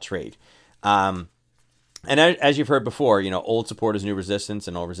breakout trade. And as you've heard before, you know, old support is new resistance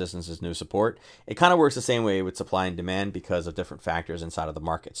and old resistance is new support. It kind of works the same way with supply and demand because of different factors inside of the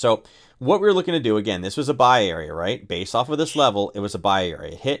market. So what we were looking to do, again, this was a buy area, right? Based off of this level, it was a buy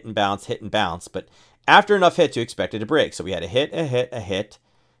area. It hit and bounce. But after enough hits, you expect it to break. So we had a hit,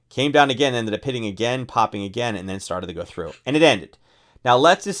 came down again, ended up hitting again, popping again, and then started to go through. And it ended. Now,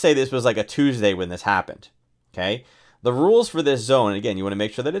 let's just say this was like a Tuesday when this happened, okay? The rules for this zone, again, you want to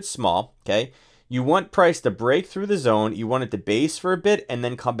make sure that it's small, okay? You want price to break through the zone. You want it to base for a bit and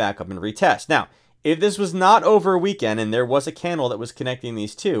then come back up and retest. Now, if this was not over a weekend and there was a candle that was connecting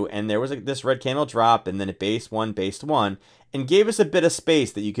these two and there was this red candle drop and then it based one, and gave us a bit of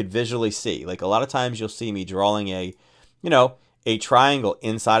space that you could visually see. Like a lot of times you'll see me drawing a, you know, a triangle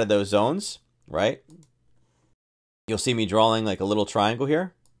inside of those zones, right? You'll see me drawing like a little triangle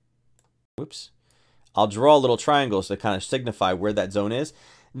here. Whoops. I'll draw little triangles to kind of signify where that zone is.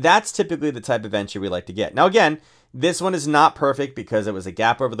 That's typically the type of entry we like to get. Now, again, this one is not perfect because it was a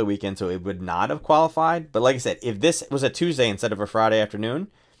gap over the weekend, so it would not have qualified. But like I said, if this was a Tuesday instead of a Friday afternoon,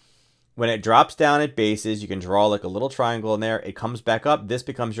 when it drops down at bases, you can draw like a little triangle in there. It comes back up. This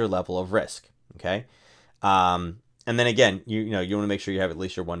becomes your level of risk, okay? And then again, you want to make sure you have at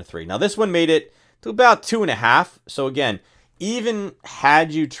least your 1 to 3. Now, this one made it to about 2.5. So again, even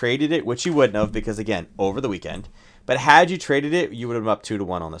had you traded it, which you wouldn't have because, again, over the weekend, but had you traded it, you would have been up 2 to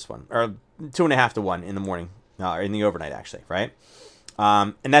 1 on this one, or 2.5 to 1 in the morning, or in the overnight, actually, right?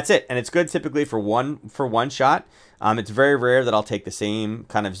 And that's it. And it's good typically for one shot. It's very rare that I'll take the same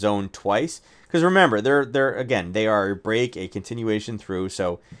kind of zone twice. Because remember, they are a break, a continuation through.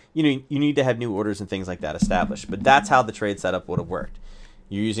 So, you need to have new orders and things like that established. But that's how the trade setup would have worked.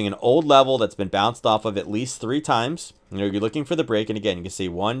 You're using an old level that's been bounced off of at least 3 times. You're looking for the break. And again, you can see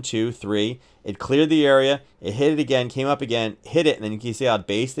 1, 2, 3. It cleared the area. It hit it again, came up again, hit it. And then you can see how it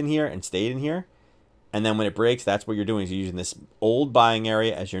based in here and stayed in here. And then when it breaks, that's what you're doing. Is you're using this old buying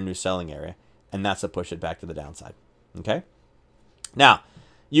area as your new selling area. And that's to push it back to the downside. Okay? Now,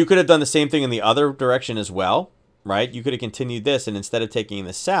 you could have done the same thing in the other direction as well, right? You could have continued this. And instead of taking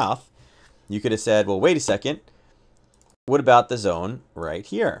the south, you could have said, well, wait a second. What about the zone right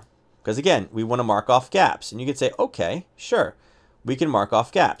here? Because again, we want to mark off gaps. And you could say, okay, sure. We can mark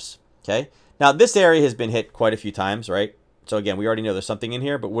off gaps. Okay? Now, this area has been hit quite a few times, right? So again, we already know there's something in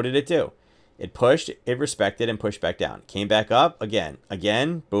here. But what did it do? It pushed, it respected, and pushed back down. Came back up again,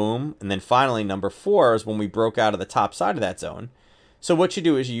 boom. And then finally, number 4 is when we broke out of the top side of that zone. So what you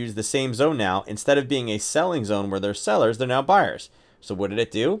do is you use the same zone now. Instead of being a selling zone where there's sellers, they're now buyers. So what did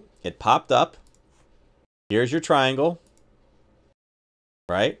it do? It popped up. Here's your triangle,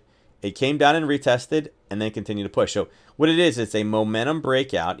 right? It came down and retested and then continued to push. So what it is, it's a momentum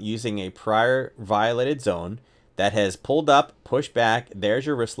breakout using a prior violated zone that has pulled up, pushed back. There's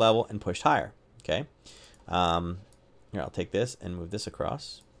your risk level and pushed higher. Okay. Here, I'll take this and move this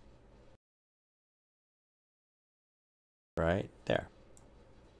across. right there.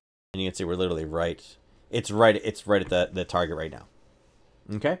 And you can see we're literally right. It's right at the target right now.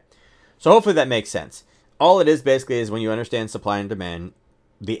 Okay? So hopefully that makes sense. All it is basically is when you understand supply and demand,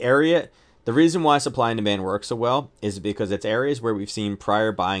 the reason why supply and demand works so well is because it's areas where we've seen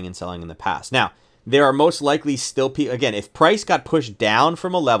prior buying and selling in the past. Now, there are most likely still people, again, if price got pushed down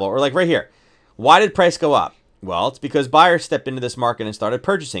from a level, or like right here, why did price go up? Well, it's because buyers stepped into this market and started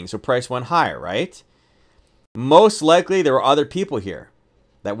purchasing, so price went higher, right? Most likely there were other people here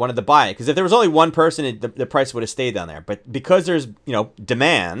that wanted to buy it, because if there was only one person, the price would have stayed down there. But because there's,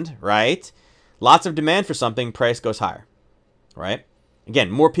 demand, right? Lots of demand for something, price goes higher, right? Again,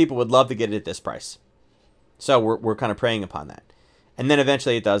 more people would love to get it at this price. So we're kind of preying upon that. And then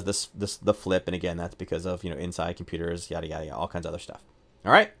eventually it does the flip, and again, that's because of, inside computers, yada, yada, yada, all kinds of other stuff.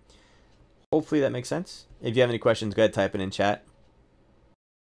 All right? Hopefully that makes sense. If you have any questions, go ahead, type it in chat.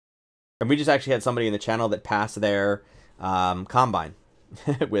 And we just actually had somebody in the channel that passed their combine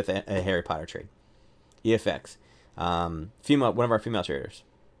with a Harry Potter trade. EFX. One of our female traders.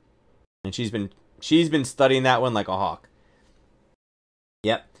 And she's been studying that one like a hawk.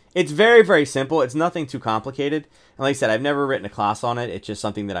 Yep. It's very, very simple. It's nothing too complicated. And like I said, I've never written a class on it. It's just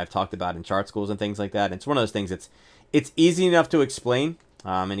something that I've talked about in chart schools and things like that. It's one of those things it's easy enough to explain.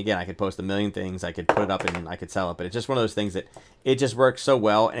 And again, I could post a million things. I could put it up and I could sell it. But it's just one of those things that it just works so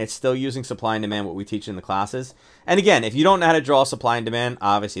well. And it's still using supply and demand, what we teach in the classes. And again, if you don't know how to draw supply and demand,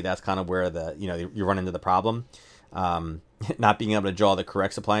 obviously that's kind of where you run into the problem. Not being able to draw the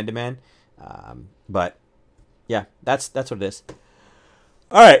correct supply and demand. But yeah, that's what it is.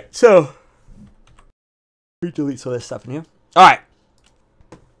 All right, so we delete some of this stuff in here. All right,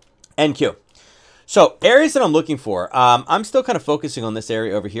 NQ. So areas that I'm looking for, I'm still kind of focusing on this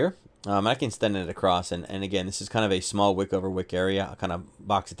area over here. I can extend it across, and again, this is kind of a small wick over wick area. I'll kind of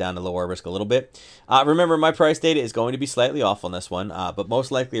box it down to lower risk a little bit. Remember, my price data is going to be slightly off on this one, but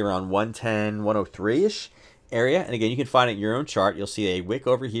most likely around 110, 103-ish area. And again, you can find it in your own chart. You'll see a wick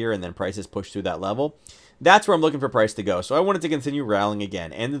over here, and then prices push through that level. That's where I'm looking for price to go. So I wanted to continue rallying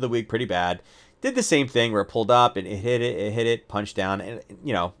again. End of the week pretty bad. Did the same thing where it pulled up and it hit it, punched down. And,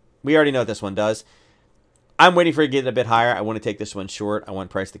 we already know what this one does. I'm waiting for it to get a bit higher. I want to take this one short. I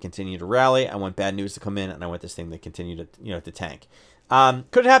want price to continue to rally. I want bad news to come in. And I want this thing to continue to, to tank.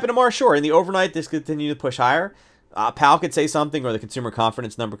 Could it happen tomorrow? Sure. In the overnight, this could continue to push higher. Powell could say something, or the consumer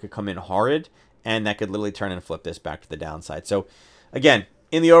confidence number could come in horrid. And that could literally turn and flip this back to the downside. So, again,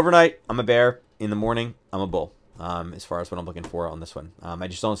 in the overnight, I'm a bear. In the morning, I'm a bull, as far as what I'm looking for on this one. I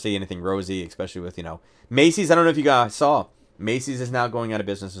just don't see anything rosy, especially with, Macy's. I don't know if you guys saw. Macy's is now going out of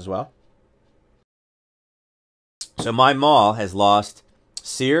business as well. So my mall has lost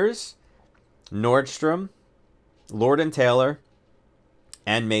Sears, Nordstrom, Lord & Taylor,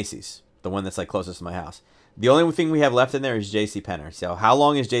 and Macy's, the one that's like closest to my house. The only thing we have left in there is JCPenney. So how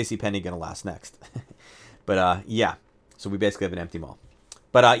long is JCPenney going to last next? But yeah, so we basically have an empty mall.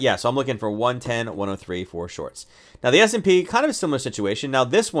 But yeah, so I'm looking for 110, 103 for shorts. Now the S&P, kind of a similar situation. Now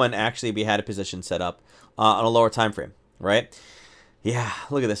this one, actually, we had a position set up on a lower time frame, right? Yeah,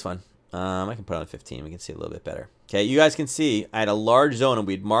 look at this one. I can put it on 15. We can see a little bit better. Okay, you guys can see I had a large zone and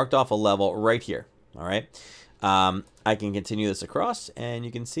we'd marked off a level right here. All right. I can continue this across, and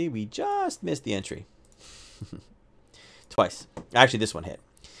you can see we just missed the entry. Twice. Actually, this one hit.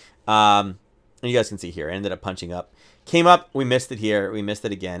 And you guys can see here, it ended up punching up. Came up, we missed it here, we missed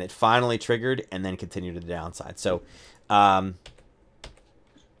it again. It finally triggered and then continued to the downside. So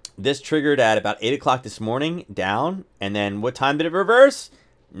this triggered at about 8 o'clock this morning, down. And then what time did it reverse?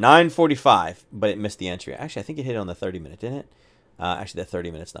 9:45, but it missed the entry. Actually, I think it hit it on the 30-minute, didn't it? Actually, the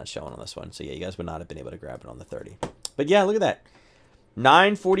 30 minutes not showing on this one. So yeah, you guys would not have been able to grab it on the 30. But yeah, look at that.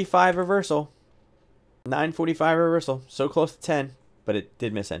 9:45 reversal. 9:45 reversal. So close to 10. But it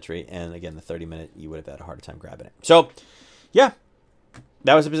did miss entry, and again, the 30-minute, you would have had a harder time grabbing it. So, yeah,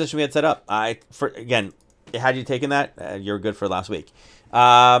 that was the position we had set up. Again, had you taken that, you're good for last week.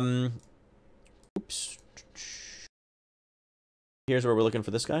 Oops. Here's where we're looking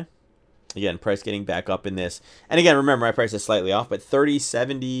for this guy. Again, price getting back up in this. And again, remember, my price is slightly off, but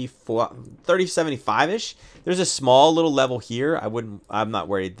 30.75-ish. There's a small little level here. I'm not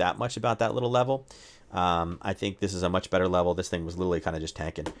worried that much about that little level. I think this is a much better level. This thing was literally kind of just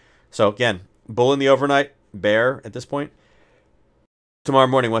tanking. So again, bull in the overnight, bear at this point. Tomorrow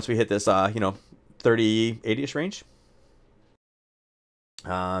morning, once we hit this, 30-80-ish range.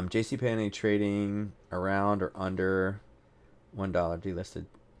 JCPenney trading around or under $1 delisted.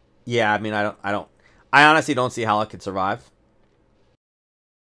 Yeah, I mean, I honestly don't see how it could survive.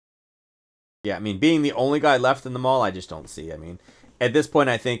 Yeah, I mean, being the only guy left in the mall, I just don't see. I mean, at this point,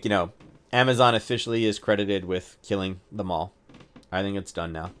 I think, Amazon officially is credited with killing them all. I think it's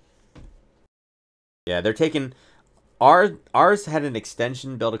done now. Yeah, they're taking... Ours had an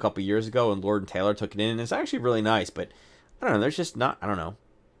extension built a couple years ago, and Lord & Taylor took it in, and it's actually really nice, but I don't know, there's just not... I don't know.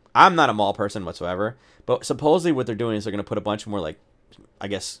 I'm not a mall person whatsoever, but supposedly what they're doing is they're going to put a bunch more, like, I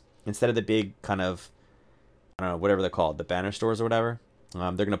guess, instead of the big kind of, I don't know, whatever they're called, the banner stores or whatever,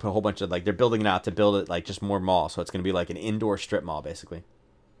 they're going to put a whole bunch of, like, they're building it out to build it, like, just more malls, so it's going to be like an indoor strip mall, basically.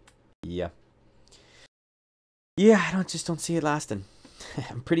 Yeah. Yeah, I just don't see it lasting.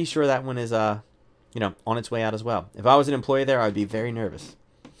 I'm pretty sure that one is, you know, on its way out as well. If I was an employee there, I'd be very nervous.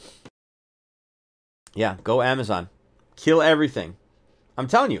 Yeah, go Amazon. Kill everything. I'm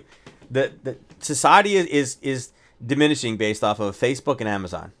telling you, the society is diminishing based off of Facebook and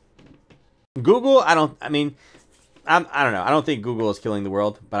Amazon. Google, I don't know. I don't think Google is killing the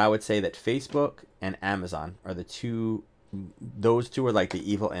world, but I would say that Facebook and Amazon are those two are like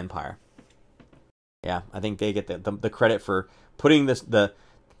the evil empire. Yeah, I think they get the credit for putting the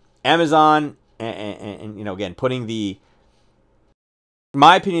Amazon and you know, again, putting the...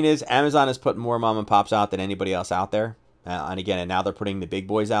 My opinion is Amazon has put more mom and pops out than anybody else out there. And now they're putting the big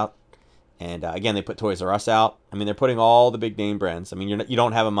boys out. And again, they put Toys R Us out. I mean, they're putting all the big name brands. I mean, you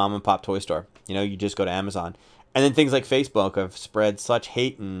don't have a mom and pop toy store. You know, you just go to Amazon. And then things like Facebook have spread such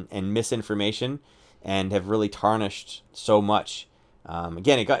hate and misinformation and have really tarnished so much.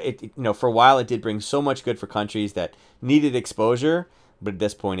 Again, you know, for a while it did bring so much good for countries that needed exposure, but at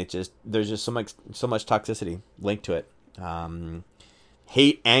this point there's just so much toxicity linked to it.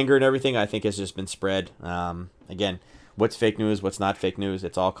 Hate, anger, and everything I think has just been spread. Again, what's fake news, what's not fake news,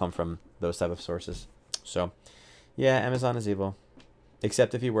 it's all come from those type of sources. So, yeah, Amazon is evil,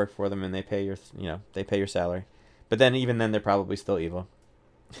 except if you work for them and they pay your salary. But then even then they're probably still evil.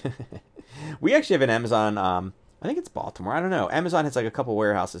 We actually have an Amazon. I think it's Baltimore. I don't know. Amazon has like a couple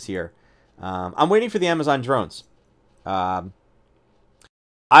warehouses here. I'm waiting for the Amazon drones. You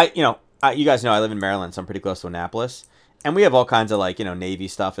guys know I live in Maryland, so I'm pretty close to Annapolis. And we have all kinds of, like, you know, Navy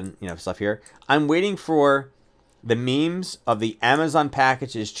stuff and, you know, stuff here. I'm waiting for the memes of the Amazon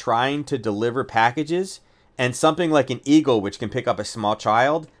packages trying to deliver packages, and something like an eagle, which can pick up a small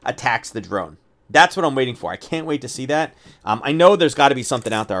child, attacks the drone. That's what I'm waiting for. I can't wait to see that. I know there's got to be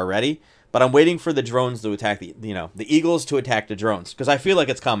something out there already, but I'm waiting for the drones to attack the eagles to attack the drones, because I feel like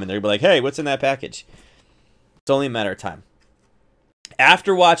it's coming. They'll be like, hey, what's in that package? It's only a matter of time.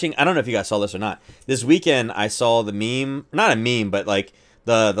 After watching, I don't know if you guys saw this or not, this weekend I saw the meme, not a meme, but like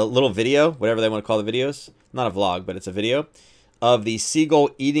the little video, whatever they want to call the videos. Not a vlog, but it's a video of the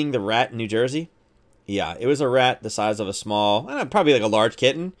seagull eating the rat in New Jersey. Yeah, it was a rat the size of a small, probably like a large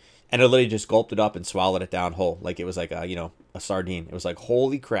kitten, and it literally just gulped it up and swallowed it down whole, like it was like a sardine. It was like,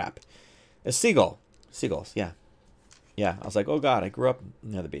 holy crap. A seagull. Seagulls, yeah. Yeah, I was like, oh God, I grew up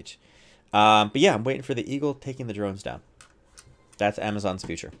near the beach. But yeah, I'm waiting for the eagle taking the drones down. That's Amazon's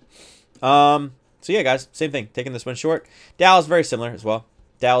future. So yeah, guys, same thing. Taking this one short. Dow is very similar as well.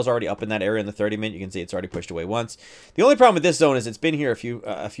 Dow's already up in that area in the 30-minute. You can see it's already pushed away once. The only problem with this zone is it's been here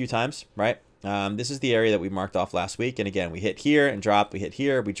a few times, right? This is the area that we marked off last week. And again, we hit here and dropped. We hit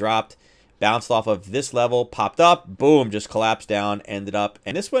here, we dropped, bounced off of this level, popped up, boom, just collapsed down, ended up.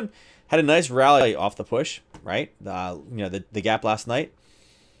 And this one had a nice rally off the push, right? The gap last night.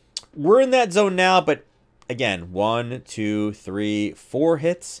 We're in that zone now, but again, 1, 2, 3, 4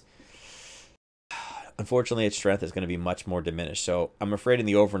 hits. Unfortunately, its strength is going to be much more diminished. So I'm afraid in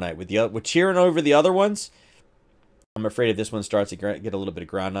the overnight, with cheering over the other ones, I'm afraid if this one starts to get a little bit of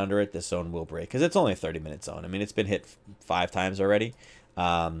ground under it, this zone will break. Because it's only a 30-minute zone. I mean, it's been hit 5 times already.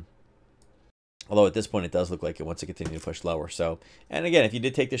 Although at this point, it does look like it wants to continue to push lower. So, and again, if you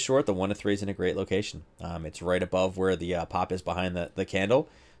did take this short, the 1 to 3 is in a great location. It's right above where the pop is behind the candle.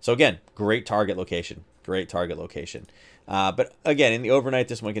 So again, great target location. Great target location. But again, in the overnight,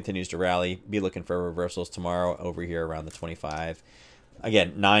 this one continues to rally. Be looking for reversals tomorrow over here around the 25.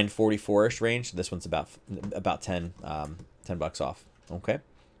 Again, 944-ish range. This one's about 10 bucks off. Okay,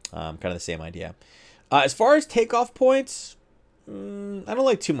 kind of the same idea. As far as takeoff points, I don't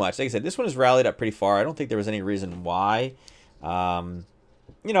like too much. Like I said, this one has rallied up pretty far. I don't think there was any reason why. I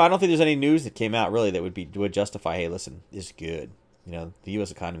don't think there's any news that came out really that would justify, hey, listen, this is good. The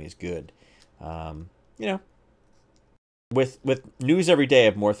U.S. economy is good. With news every day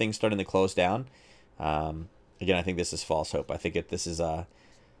of more things starting to close down, again, I think this is false hope. I think this is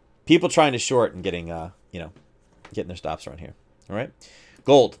people trying to short and getting their stops around here. All right,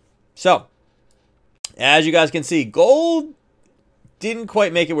 gold. So as you guys can see, gold didn't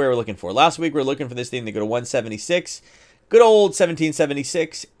quite make it where we're looking for. Last week we were looking for this thing to go to 176, good old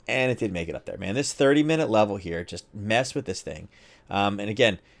 1776, and it did make it up there. Man, this 30-minute level here just messed with this thing. And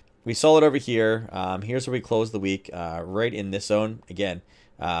again, we saw it over here. Here's where we closed the week, right in this zone. Again,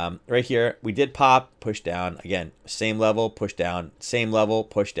 right here, we did pop, push down. Again, same level, push down, same level,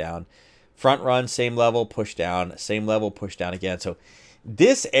 push down. Front run, same level, push down, same level, push down again. So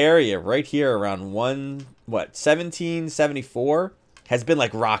this area right here around 1774 has been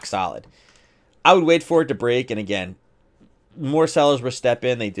like rock solid. I would wait for it to break, and again, more sellers will step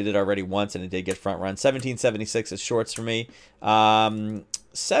in. They did it already once, and it did get front run. 1776 is shorts for me.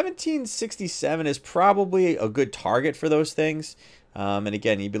 1767 is probably a good target for those things. And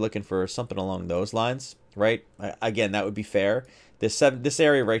again, you'd be looking for something along those lines, right? Again, that would be fair. This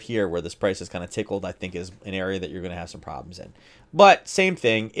area right here where this price is kind of tickled, I think is an area that you're going to have some problems in. But same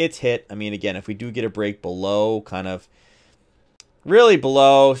thing, it's hit. I mean, again, if we do get a break below, kind of really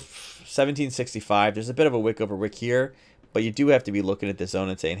below 1765, there's a bit of a wick over wick here. But you do have to be looking at this zone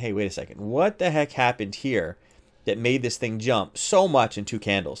and saying, hey, wait a second, what the heck happened here that made this thing jump so much in 2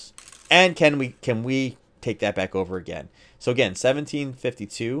 candles? And can we take that back over again? So again,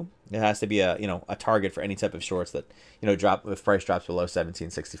 1752, it has to be a target for any type of shorts that drop if price drops below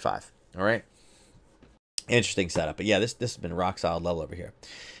 1765. All right, interesting setup. But yeah, this has been a rock solid level over here.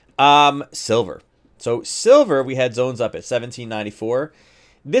 Silver. So silver, we had zones up at 1794.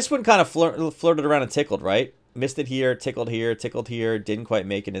 This one kind of flirted around and tickled, right? Missed it here, tickled here, didn't quite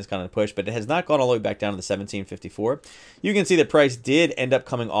make it in this kind of push, but it has not gone all the way back down to the 1754. You can see the price did end up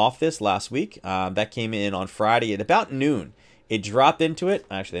coming off this last week. That came in on Friday at about noon. It dropped into it.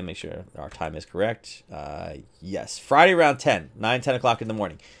 Actually, let me make sure our time is correct. Yes, Friday around 10 o'clock in the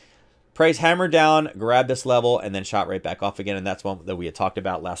morning. Price hammered down, grabbed this level, and then shot right back off again, and that's one that we had talked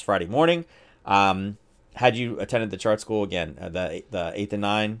about last Friday morning. Had you attended the chart school, again, the 8 and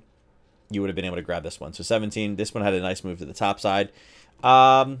 9, you would have been able to grab this one. So 17, this one had a nice move to the top side.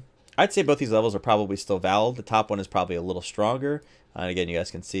 I'd say both these levels are probably still valid. The top one is probably a little stronger. And again, you guys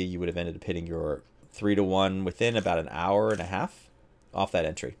can see you would have ended up hitting your 3-to-1 within about an hour and a half off that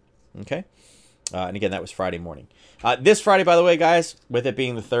entry. Okay. And again, that was Friday morning. This Friday, by the way, guys, with it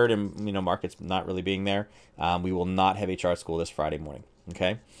being the 3rd and markets not really being there, we will not have a chart school this Friday morning.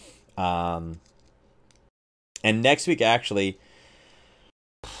 Okay. And next week, actually,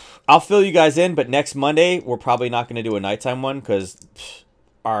 I'll fill you guys in, but next Monday, we're probably not going to do a nighttime one because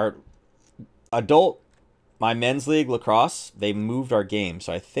our my men's league lacrosse, they moved our game.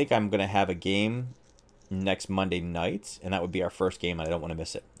 So I think I'm going to have a game next Monday night, and that would be our first game, and I don't want to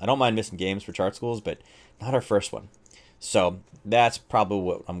miss it. I don't mind missing games for chart schools, but not our first one. So that's probably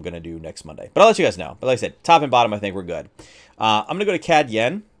what I'm going to do next Monday. But I'll let you guys know. But like I said, top and bottom, I think we're good. I'm going to go to CAD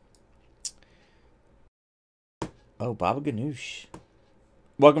Yen. Oh, Baba Ganoush.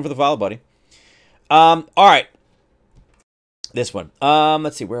 Welcome for the follow, buddy. All right. This one.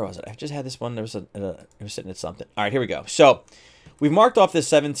 Let's see. Where was it? I just had this one. It was sitting at something. All right, here we go. So we've marked off this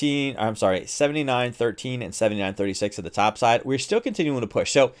 79.13 and 79.36 at the top side. We're still continuing to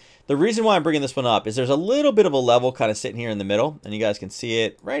push. So the reason why I'm bringing this one up is there's a little bit of a level kind of sitting here in the middle, and you guys can see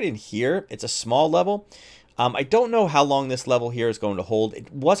it right in here. It's a small level. I don't know how long this level here is going to hold.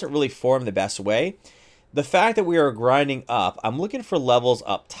 It wasn't really formed the best way. The fact that we are grinding up, I'm looking for levels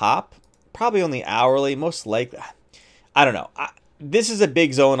up top, probably on the hourly, most likely. I don't know. This is a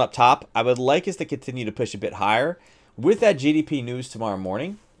big zone up top. I would like us to continue to push a bit higher. With that GDP news tomorrow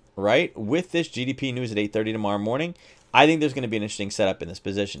morning, right? With this GDP news at 8:30 tomorrow morning, I think there's going to be an interesting setup in this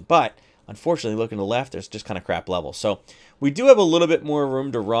position. But unfortunately, looking to the left, there's just kind of crap levels. So we do have a little bit more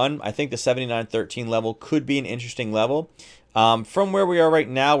room to run. I think the 79.13 level could be an interesting level. From where we are right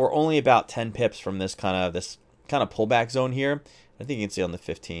now, we're only about 10 pips from this kind of pullback zone here. I think you can see on the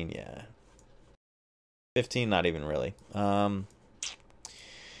 15, yeah. 15, not even really. It's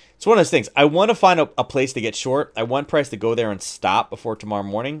one of those things. I want to find a place to get short. I want price to go there and stop before tomorrow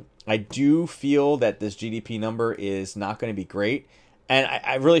morning. I do feel that this GDP number is not going to be great. And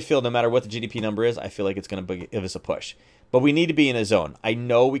I really feel no matter what the GDP number is, I feel like it's going to give us a push. But we need to be in a zone. I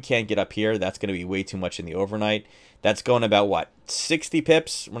know we can't get up here. That's going to be way too much in the overnight. That's going about, what, 60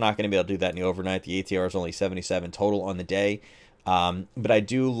 pips? We're not going to be able to do that in the overnight. The ATR is only 77 total on the day. But I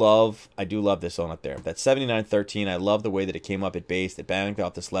do love this zone up there. That 79.13, I love the way that it came up at base. It banged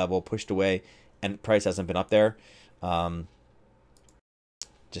off this level, pushed away, and price hasn't been up there. I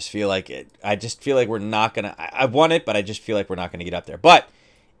just feel like we're not going to... I want it, but I just feel like we're not going to get up there. But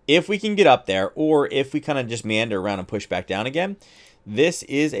if we can get up there, or if we kind of just meander around and push back down again, this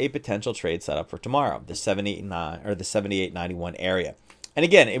is a potential trade setup for tomorrow, the 78.9 or the 78.91 area. And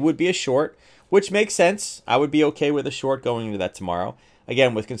again, it would be a short, which makes sense. I would be okay with a short going into that tomorrow.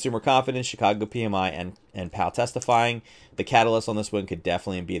 Again, with consumer confidence, Chicago PMI, and Powell testifying, the catalyst on this one could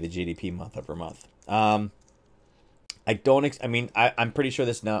definitely be the GDP month over month. I'm pretty sure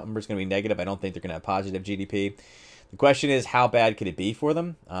this number is going to be negative. I don't think they're going to have positive GDP. The question is, how bad could it be for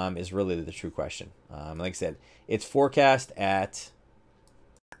them? Is really the true question. Like I said, it's forecast at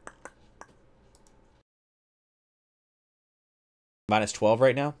 -12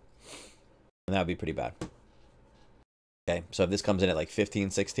 right now, and that would be pretty bad. Okay, so if this comes in at like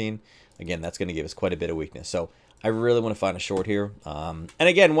 15, 16, again, that's going to give us quite a bit of weakness. So I really want to find a short here. And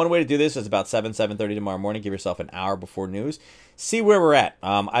again, one way to do this is about 7:30 tomorrow morning. Give yourself an hour before news. See where we're at.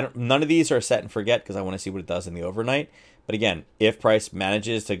 None of these are set and forget because I want to see what it does in the overnight. But again, if price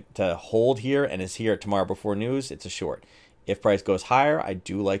manages to hold here and is here tomorrow before news, it's a short. If price goes higher, I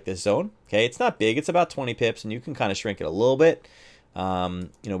do like this zone. Okay, it's not big. It's about 20 pips, and you can kind of shrink it a little bit.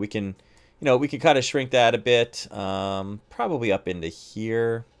 We can kind of shrink that a bit, probably up into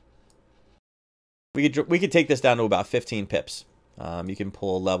here. We could take this down to about 15 pips. You can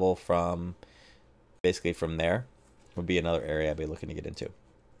pull a level from basically from there. Would be another area I'd be looking to get into.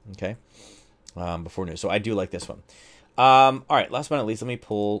 Okay, before news. So I do like this one. All right, last but not least, let me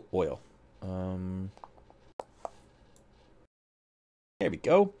pull oil. There we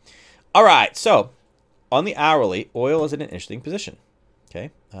go. All right, so on the hourly, oil is in an interesting position.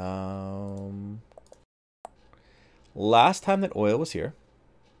 Okay. Last time that oil was here,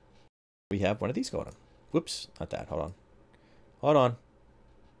 we have one of these going on. Whoops, not that. Hold on.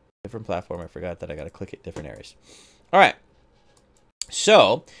 Different platform. I forgot that I got to click it different areas. All right.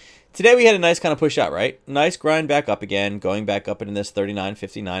 So today we had a nice kind of push out, right? Nice grind back up again, going back up into this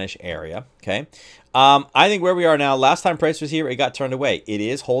 39.59-ish area. Okay. I think where we are now, last time price was here, it got turned away. It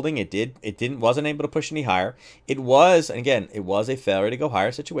is holding. Wasn't able to push any higher. It was, and again, it was a failure to go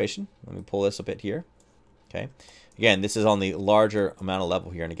higher situation. Let me pull this a bit here. Okay. Again, this is on the larger amount of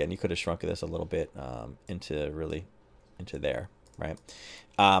level here. And again, you could have shrunk this a little bit into there, right?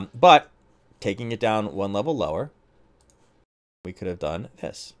 But taking it down one level lower, we could have done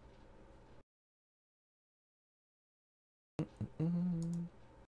this. Let's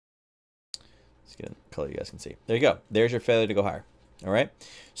get a color you guys can see. There you go. There's your failure to go higher. All right.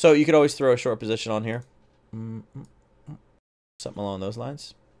 So you could always throw a short position on here. Something along those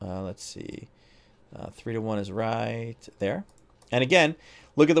lines. Let's see. 3-1 is right there. And again,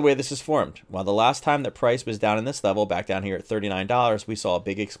 look at the way this is formed. While the last time that price was down in this level, back down here at $39, we saw a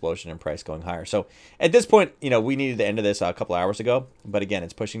big explosion in price going higher. So at this point, we needed the end of this a couple hours ago. But again,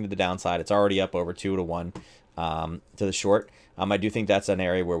 it's pushing to the downside. It's already up over 2-1 to the short. I do think that's an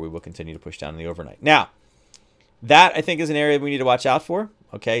area where we will continue to push down in the overnight. Now, that I think is an area we need to watch out for.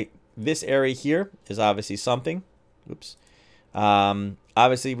 Okay, this area here is obviously something. Oops.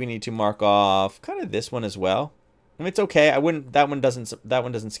 Obviously, we need to mark off kind of this one as well. I mean, it's okay. That one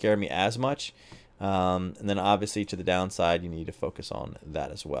doesn't scare me as much. And then obviously to the downside, you need to focus on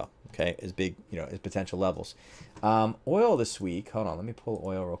that as well. Okay, as big, as potential levels. Oil this week. Hold on, let me pull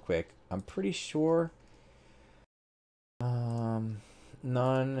oil real quick. I'm pretty sure. Non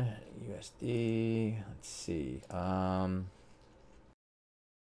USD. Let's see.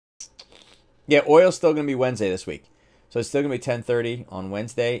 Yeah, oil's still gonna be Wednesday this week. So it's still going to be 10:30 on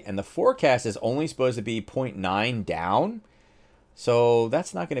Wednesday. And the forecast is only supposed to be 0.9 down. So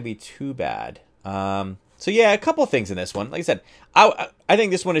that's not going to be too bad. So yeah, a couple of things in this one. Like I said, I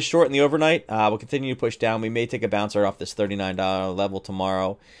think this one is short in the overnight. We'll continue to push down. We may take a bouncer off this $39 level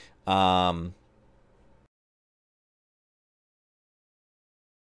tomorrow.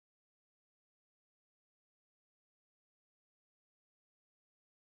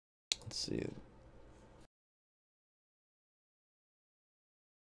 Let's see.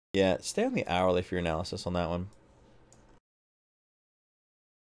 Yeah, stay on the hourly for your analysis on that one.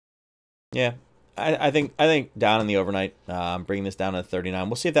 Yeah, I think down in the overnight, bringing this down to 39.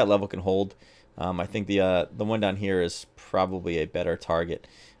 We'll see if that level can hold. I think the one down here is probably a better target.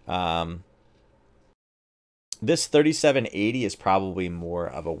 This 37.80 is probably more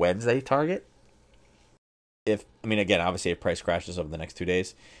of a Wednesday target. Again, obviously if price crashes over the next 2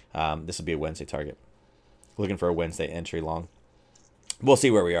 days, this will be a Wednesday target. Looking for a Wednesday entry long. We'll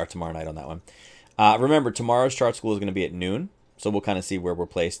see where we are tomorrow night on that one. Remember, tomorrow's chart school is going to be at noon, so we'll kind of see where we're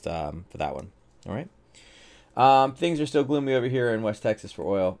placed for that one. All right. Things are still gloomy over here in West Texas for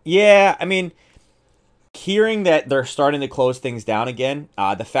oil. Yeah, hearing that they're starting to close things down again,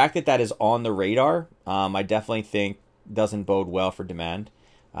 the fact that that is on the radar, I definitely think doesn't bode well for demand.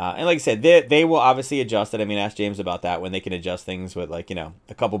 And like I said, they will obviously adjust it. Ask James about that when they can adjust things with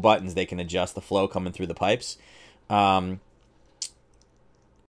a couple buttons. They can adjust the flow coming through the pipes.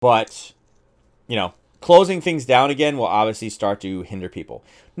 But, closing things down again will obviously start to hinder people.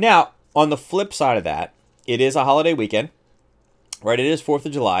 Now, on the flip side of that, it is a holiday weekend, right? It is 4th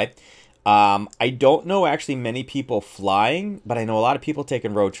of July. I don't know actually many people flying, but I know a lot of people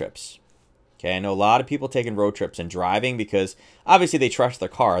taking road trips. Okay, I know a lot of people taking road trips and driving because obviously they trust their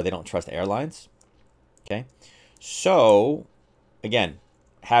car. They don't trust airlines. Okay, so again,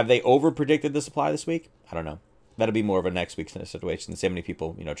 have they over predicted the supply this week? I don't know. That'll be more of a next week's situation. See how many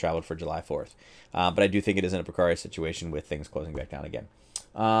people traveled for July 4th. But I do think it is in a precarious situation with things closing back down again.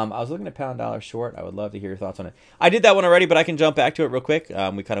 I was looking at pound dollar short. I would love to hear your thoughts on it. I did that one already, but I can jump back to it real quick.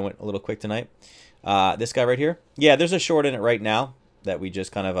 We kind of went a little quick tonight. This guy right here. Yeah, there's a short in it right now that we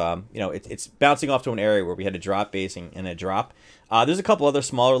just kind of, it's bouncing off to an area where we had a drop basing and a drop. There's a couple other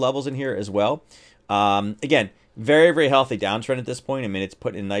smaller levels in here as well. Again, very, very healthy downtrend at this point. I mean, it's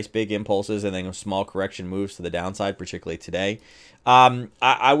put in nice big impulses and then a small correction moves to the downside, particularly today.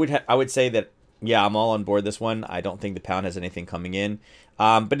 I would say that, yeah, I'm all on board this one. I don't think the pound has anything coming in.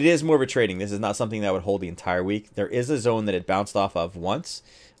 But it is more of a trading. This is not something that would hold the entire week. There is a zone that it bounced off of once.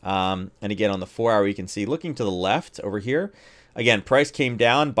 And again, on the 4-hour, you can see looking to the left over here. Again, price came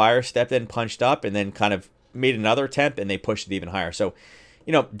down, buyer stepped in, punched up, and then kind of made another attempt, and they pushed it even higher. So,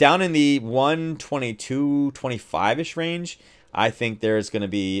 down in the 122.25-ish range, I think there's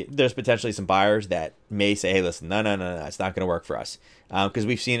potentially some buyers that may say, hey, listen, no, it's not going to work for us. Because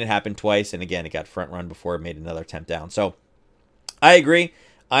we've seen it happen twice, and again, it got front run before it made another attempt down. So I agree.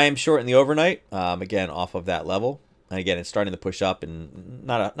 I am short in the overnight, again, off of that level. And again, it's starting to push up, and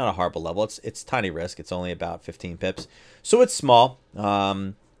not a horrible level. It's tiny risk. It's only about 15 pips. So it's small.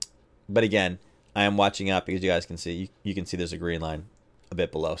 But again, I am watching out because you guys can see, you can see there's a green line a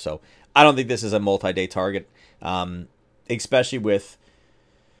bit below. So I don't think this is a multi-day target, especially with...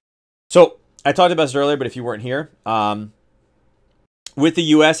 So I talked about this earlier, but if you weren't here, with the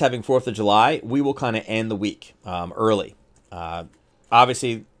U.S. having 4th of July, we will kind of end the week early.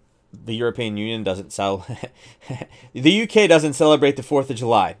 Obviously, the European Union doesn't sell... the UK doesn't celebrate the 4th of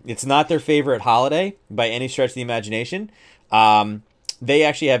July. It's not their favorite holiday by any stretch of the imagination. They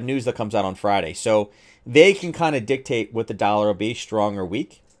actually have news that comes out on Friday. So they can kind of dictate what the dollar will be, strong or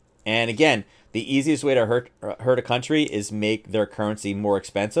weak. And again, the easiest way to hurt a country is make their currency more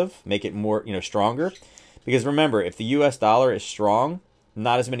expensive, make it more, stronger. Because remember, if the US dollar is strong,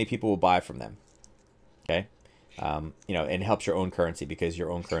 not as many people will buy from them. Okay? And it helps your own currency because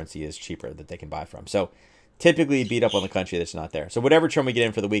your own currency is cheaper that they can buy from. So typically beat up on the country that's not there. So whatever trend we get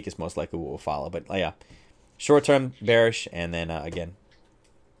in for the week is most likely what will follow. But yeah, short-term bearish, and then again,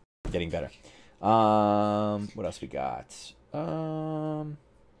 getting better. What else we got? We're on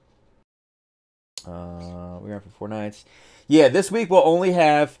for 4 nights. Yeah, this week we'll only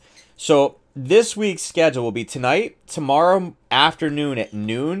have... So this week's schedule will be tonight, tomorrow afternoon at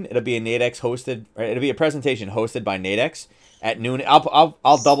noon. It'll be a Nadex hosted. It'll be a presentation hosted by Nadex at noon.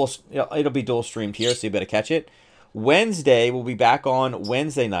 I'll double. It'll be dual streamed here, so you better catch it. Wednesday we'll be back on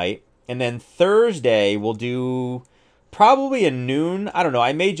Wednesday night, and then Thursday we'll do probably a noon. I don't know.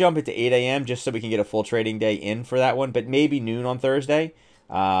 I may jump it to 8 a.m. just so we can get a full trading day in for that one, but maybe noon on Thursday.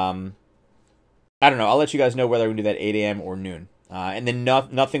 I don't know. I'll let you guys know whether we can do that 8 a.m. or noon. And then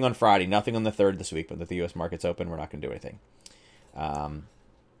nothing on Friday, nothing on the 3rd this week, but that the U.S. market's open, we're not going to do anything.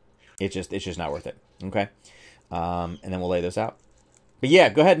 It's just not worth it. Okay. And then we'll lay this out. But yeah,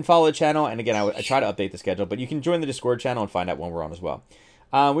 go ahead and follow the channel. And again, I try to update the schedule, but you can join the Discord channel and find out when we're on as well.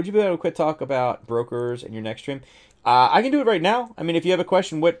 Would you be able to quit talk about brokers in your next stream? I can do it right now. I mean, if you have a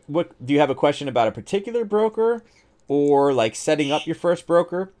question, what do you have a question about a particular broker or like setting up your first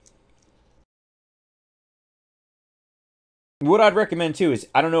broker? What I'd recommend too is,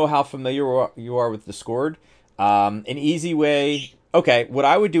 I don't know how familiar you are with Discord. An easy way. Okay, what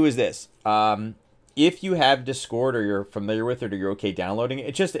I would do is this. If you have Discord or you're familiar with it or you're okay downloading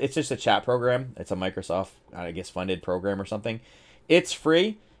it, it's just a chat program. It's a Microsoft, I guess, funded program or something. It's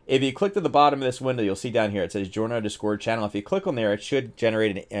free. If you click to the bottom of this window, you'll see down here it says join our Discord channel. If you click on there, it should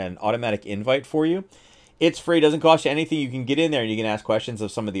generate an automatic invite for you. It's free. Doesn't cost you anything. You can get in there and you can ask questions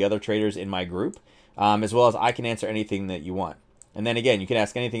of some of the other traders in my group. As well as I can answer anything that you want. And then again, you can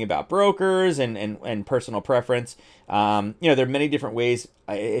ask anything about brokers and personal preference. There are many different ways.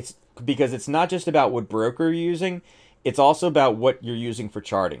 It's because it's not just about what broker you're using. It's also about what you're using for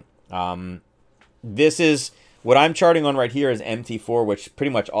charting. This is what I'm charting on right here is MT4, which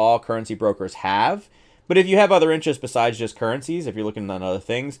pretty much all currency brokers have. But if you have other interests besides just currencies, if you're looking at other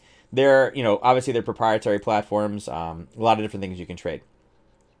things, obviously they're proprietary platforms. A lot of different things you can trade.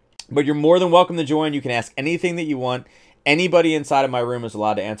 But you're more than welcome to join. You can ask anything that you want. Anybody inside of my room is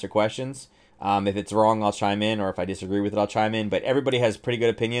allowed to answer questions. If it's wrong, I'll chime in, or if I disagree with it, I'll chime in. But everybody has pretty good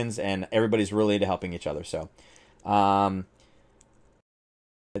opinions, and everybody's really into helping each other. So,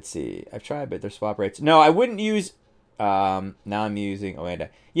 let's see. I've tried, but they're swap rates. No, I wouldn't use Now I'm using Oanda.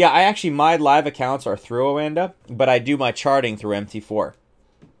 Yeah, my live accounts are through Oanda, but I do my charting through MT4.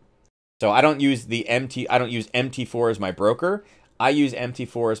 So I don't use MT4 as my broker. I use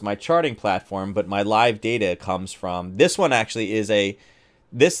MT4 as my charting platform, but my live data comes from this one. Actually, is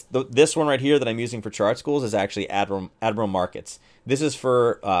this one right here that I'm using for chart schools is actually Admiral Markets. This is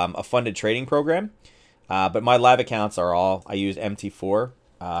for a funded trading program, but my live accounts are all I use MT4,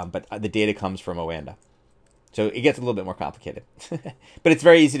 but the data comes from Oanda. So it gets a little bit more complicated, but it's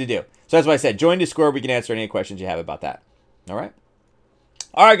very easy to do. So that's why I said join Discord. We can answer any questions you have about that. All right.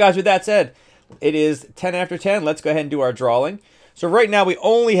 All right, guys. With that said, it is 10 after 10. Let's go ahead and do our drawing. So right now we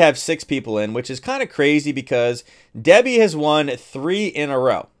only have 6 people in, which is kind of crazy because Debbie has won 3 in a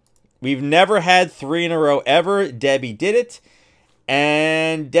row. We've never had 3 in a row ever. Debbie did it.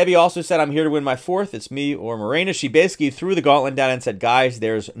 And Debbie also said, I'm here to win my 4th. It's me or Morena. She basically threw the gauntlet down and said, guys,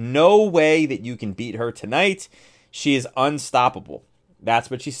 there's no way that you can beat her tonight. She is unstoppable. That's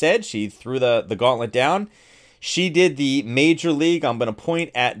what she said. She threw the gauntlet down. She did the major league. I'm going to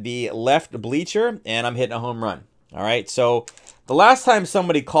point at the left bleacher, and I'm hitting a home run. All right, so the last time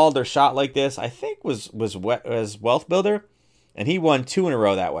somebody called their shot like this, I think was Wealth Builder, and he won 2 in a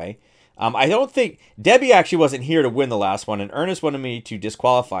row that way. I don't think Debbie actually wasn't here to win the last one, and Ernest wanted me to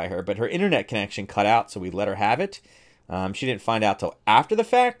disqualify her, but her internet connection cut out, so we let her have it. She didn't find out till after the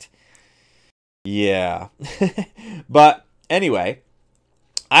fact. Yeah. But anyway,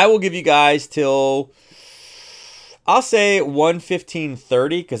 I will give you guys till, I'll say 1:15:30,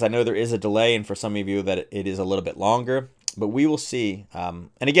 because I know there is a delay, and for some of you that it is a little bit longer, but we will see. And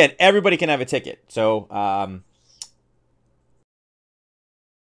again, everybody can have a ticket. So,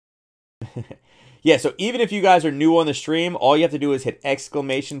 yeah, so even if you guys are new on the stream, all you have to do is hit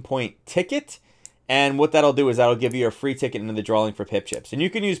 !ticket. And what that'll do is that'll give you a free ticket into the drawing for Pip Chips. And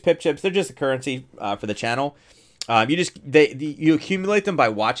you can use Pip Chips. They're just a currency for the channel. You accumulate them by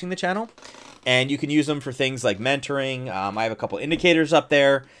watching the channel. And you can use them for things like mentoring. I have a couple indicators up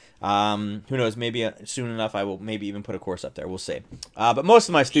there. Who knows, maybe soon enough I will maybe even put a course up there. We'll see. But most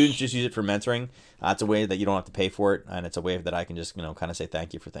of my students just use it for mentoring. It's a way that you don't have to pay for it. And it's a way that I can just, kind of say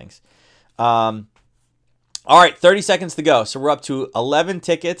thank you for things. All right, 30 seconds to go. So we're up to 11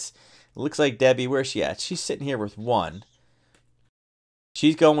 tickets. It looks like Debbie, where's she at? She's sitting here with 1.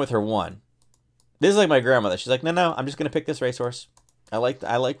 She's going with her 1. This is like my grandmother. She's like, no, I'm just going to pick this racehorse. I like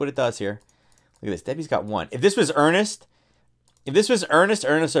what it does here. Look at this. Debbie's got 1. If this was Ernest,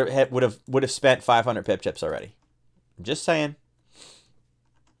 Ernest would have spent 500 Pip Chips already. I'm just saying.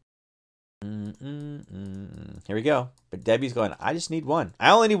 Here we go. But Debbie's going, I just need 1.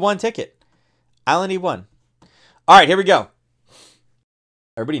 I only need 1 ticket. I only need 1. All right, here we go.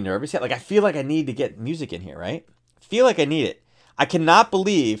 Everybody nervous yet? Like, I feel like I need to get music in here, right? I feel like I need it. I cannot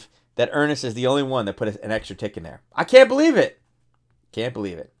believe that Ernest is the only one that put an extra tick in there. I can't believe it. Can't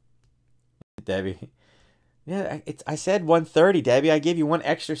believe it. Debbie. Yeah, I said 1:30, Debbie. I gave you 1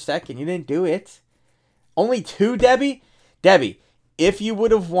 extra second. You didn't do it. Only 2, Debbie? Debbie, if you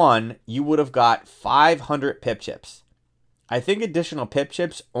would have won, you would have got 500 Pip Chips. I think additional Pip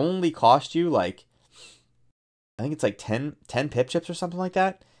Chips only cost you like, I think it's like 10 Pip Chips or something like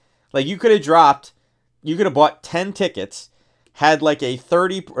that. Like you could have bought 10 tickets, had like a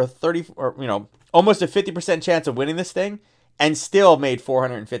 30 or almost a 50% chance of winning this thing, and still made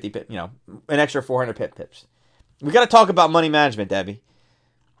 450 pip, an extra 400 Pip Chips. We got to talk about money management, Debbie.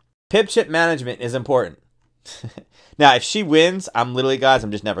 Pip Chip management is important. Now, if she wins, I'm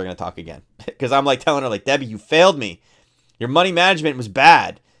just never going to talk again. Because I'm like telling her, like, Debbie, you failed me. Your money management was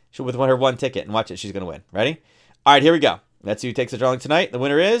bad. With her 1 ticket. And watch it, she's going to win. Ready? All right, here we go. Let's see who takes the drawing tonight. The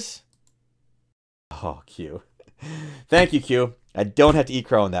winner is... Oh, Q. Thank you, Q. I don't have to eat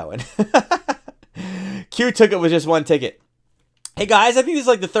crow on that one. Q took it with just 1 ticket. Hey, guys, I think this is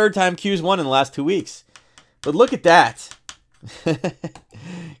like the 3rd time Q's won in the last 2 weeks. But look at that.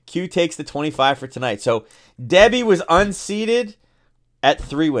 Q takes the 25 for tonight. So Debbie was unseated at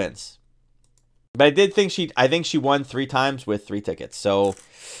 3 wins. But I think she won 3 times with 3 tickets. So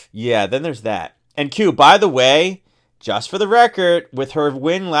yeah, then there's that. And Q, by the way, just for the record, with her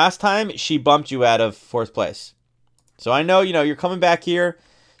win last time, she bumped you out of 4th place. So I know, you're coming back here.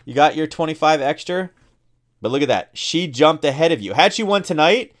 You got your 25 extra. But look at that. She jumped ahead of you. Had she won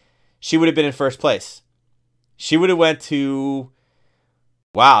tonight, she would have been in 1st place. She would have went to...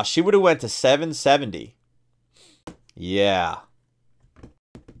 Wow, she would have went to 770. Yeah.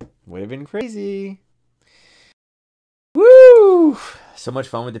 Would have been crazy. Woo! So much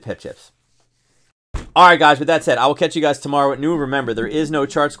fun with the Pip Chips. All right, guys, with that said, I will catch you guys tomorrow at noon. Remember, there is no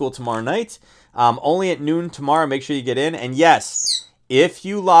chart school tomorrow night. Only at noon tomorrow. Make sure you get in. And yes, If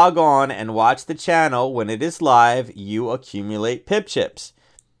you log on and watch the channel when it is live, you accumulate pip chips.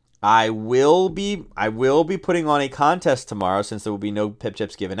 I will be putting on a contest tomorrow since there will be no pip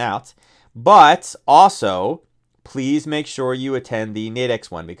chips given out. But also, please make sure you attend the Nadex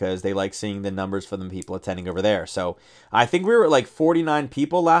one because they like seeing the numbers for the people attending over there. So I think we were at like 49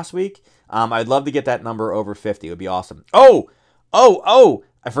 people last week. I'd love to get that number over 50. It would be awesome. Oh,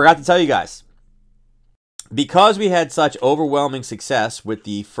 I forgot to tell you guys. Because we had such overwhelming success with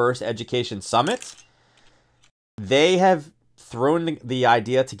the first education summit, they have thrown the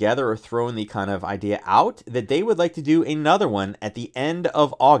idea together or thrown the kind of idea out that they would like to do another one at the end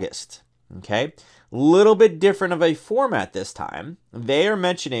of August. Okay, little bit different of a format this time. They are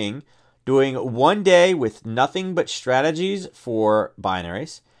mentioning doing one day with nothing but strategies for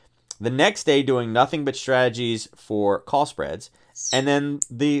binaries, the next day doing nothing but strategies for call spreads, and then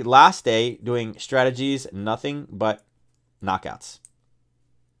the last day doing strategies, nothing but knockouts.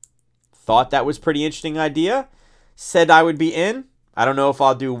 Thought that was pretty interesting idea. Said I would be in. I don't know if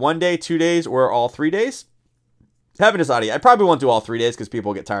I'll do 1 day, 2 days, or all 3 days. Haven't decided. I probably won't do all 3 days because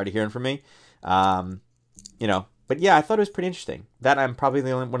people get tired of hearing from me. You know, but yeah, I thought it was pretty interesting. That I'm probably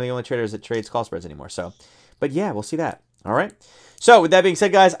one of the only traders that trades call spreads anymore. So, but yeah, we'll see that. All right. So with that being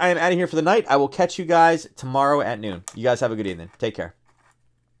said, guys, I am out of here for the night. I will catch you guys tomorrow at noon. You guys have a good evening. Take care.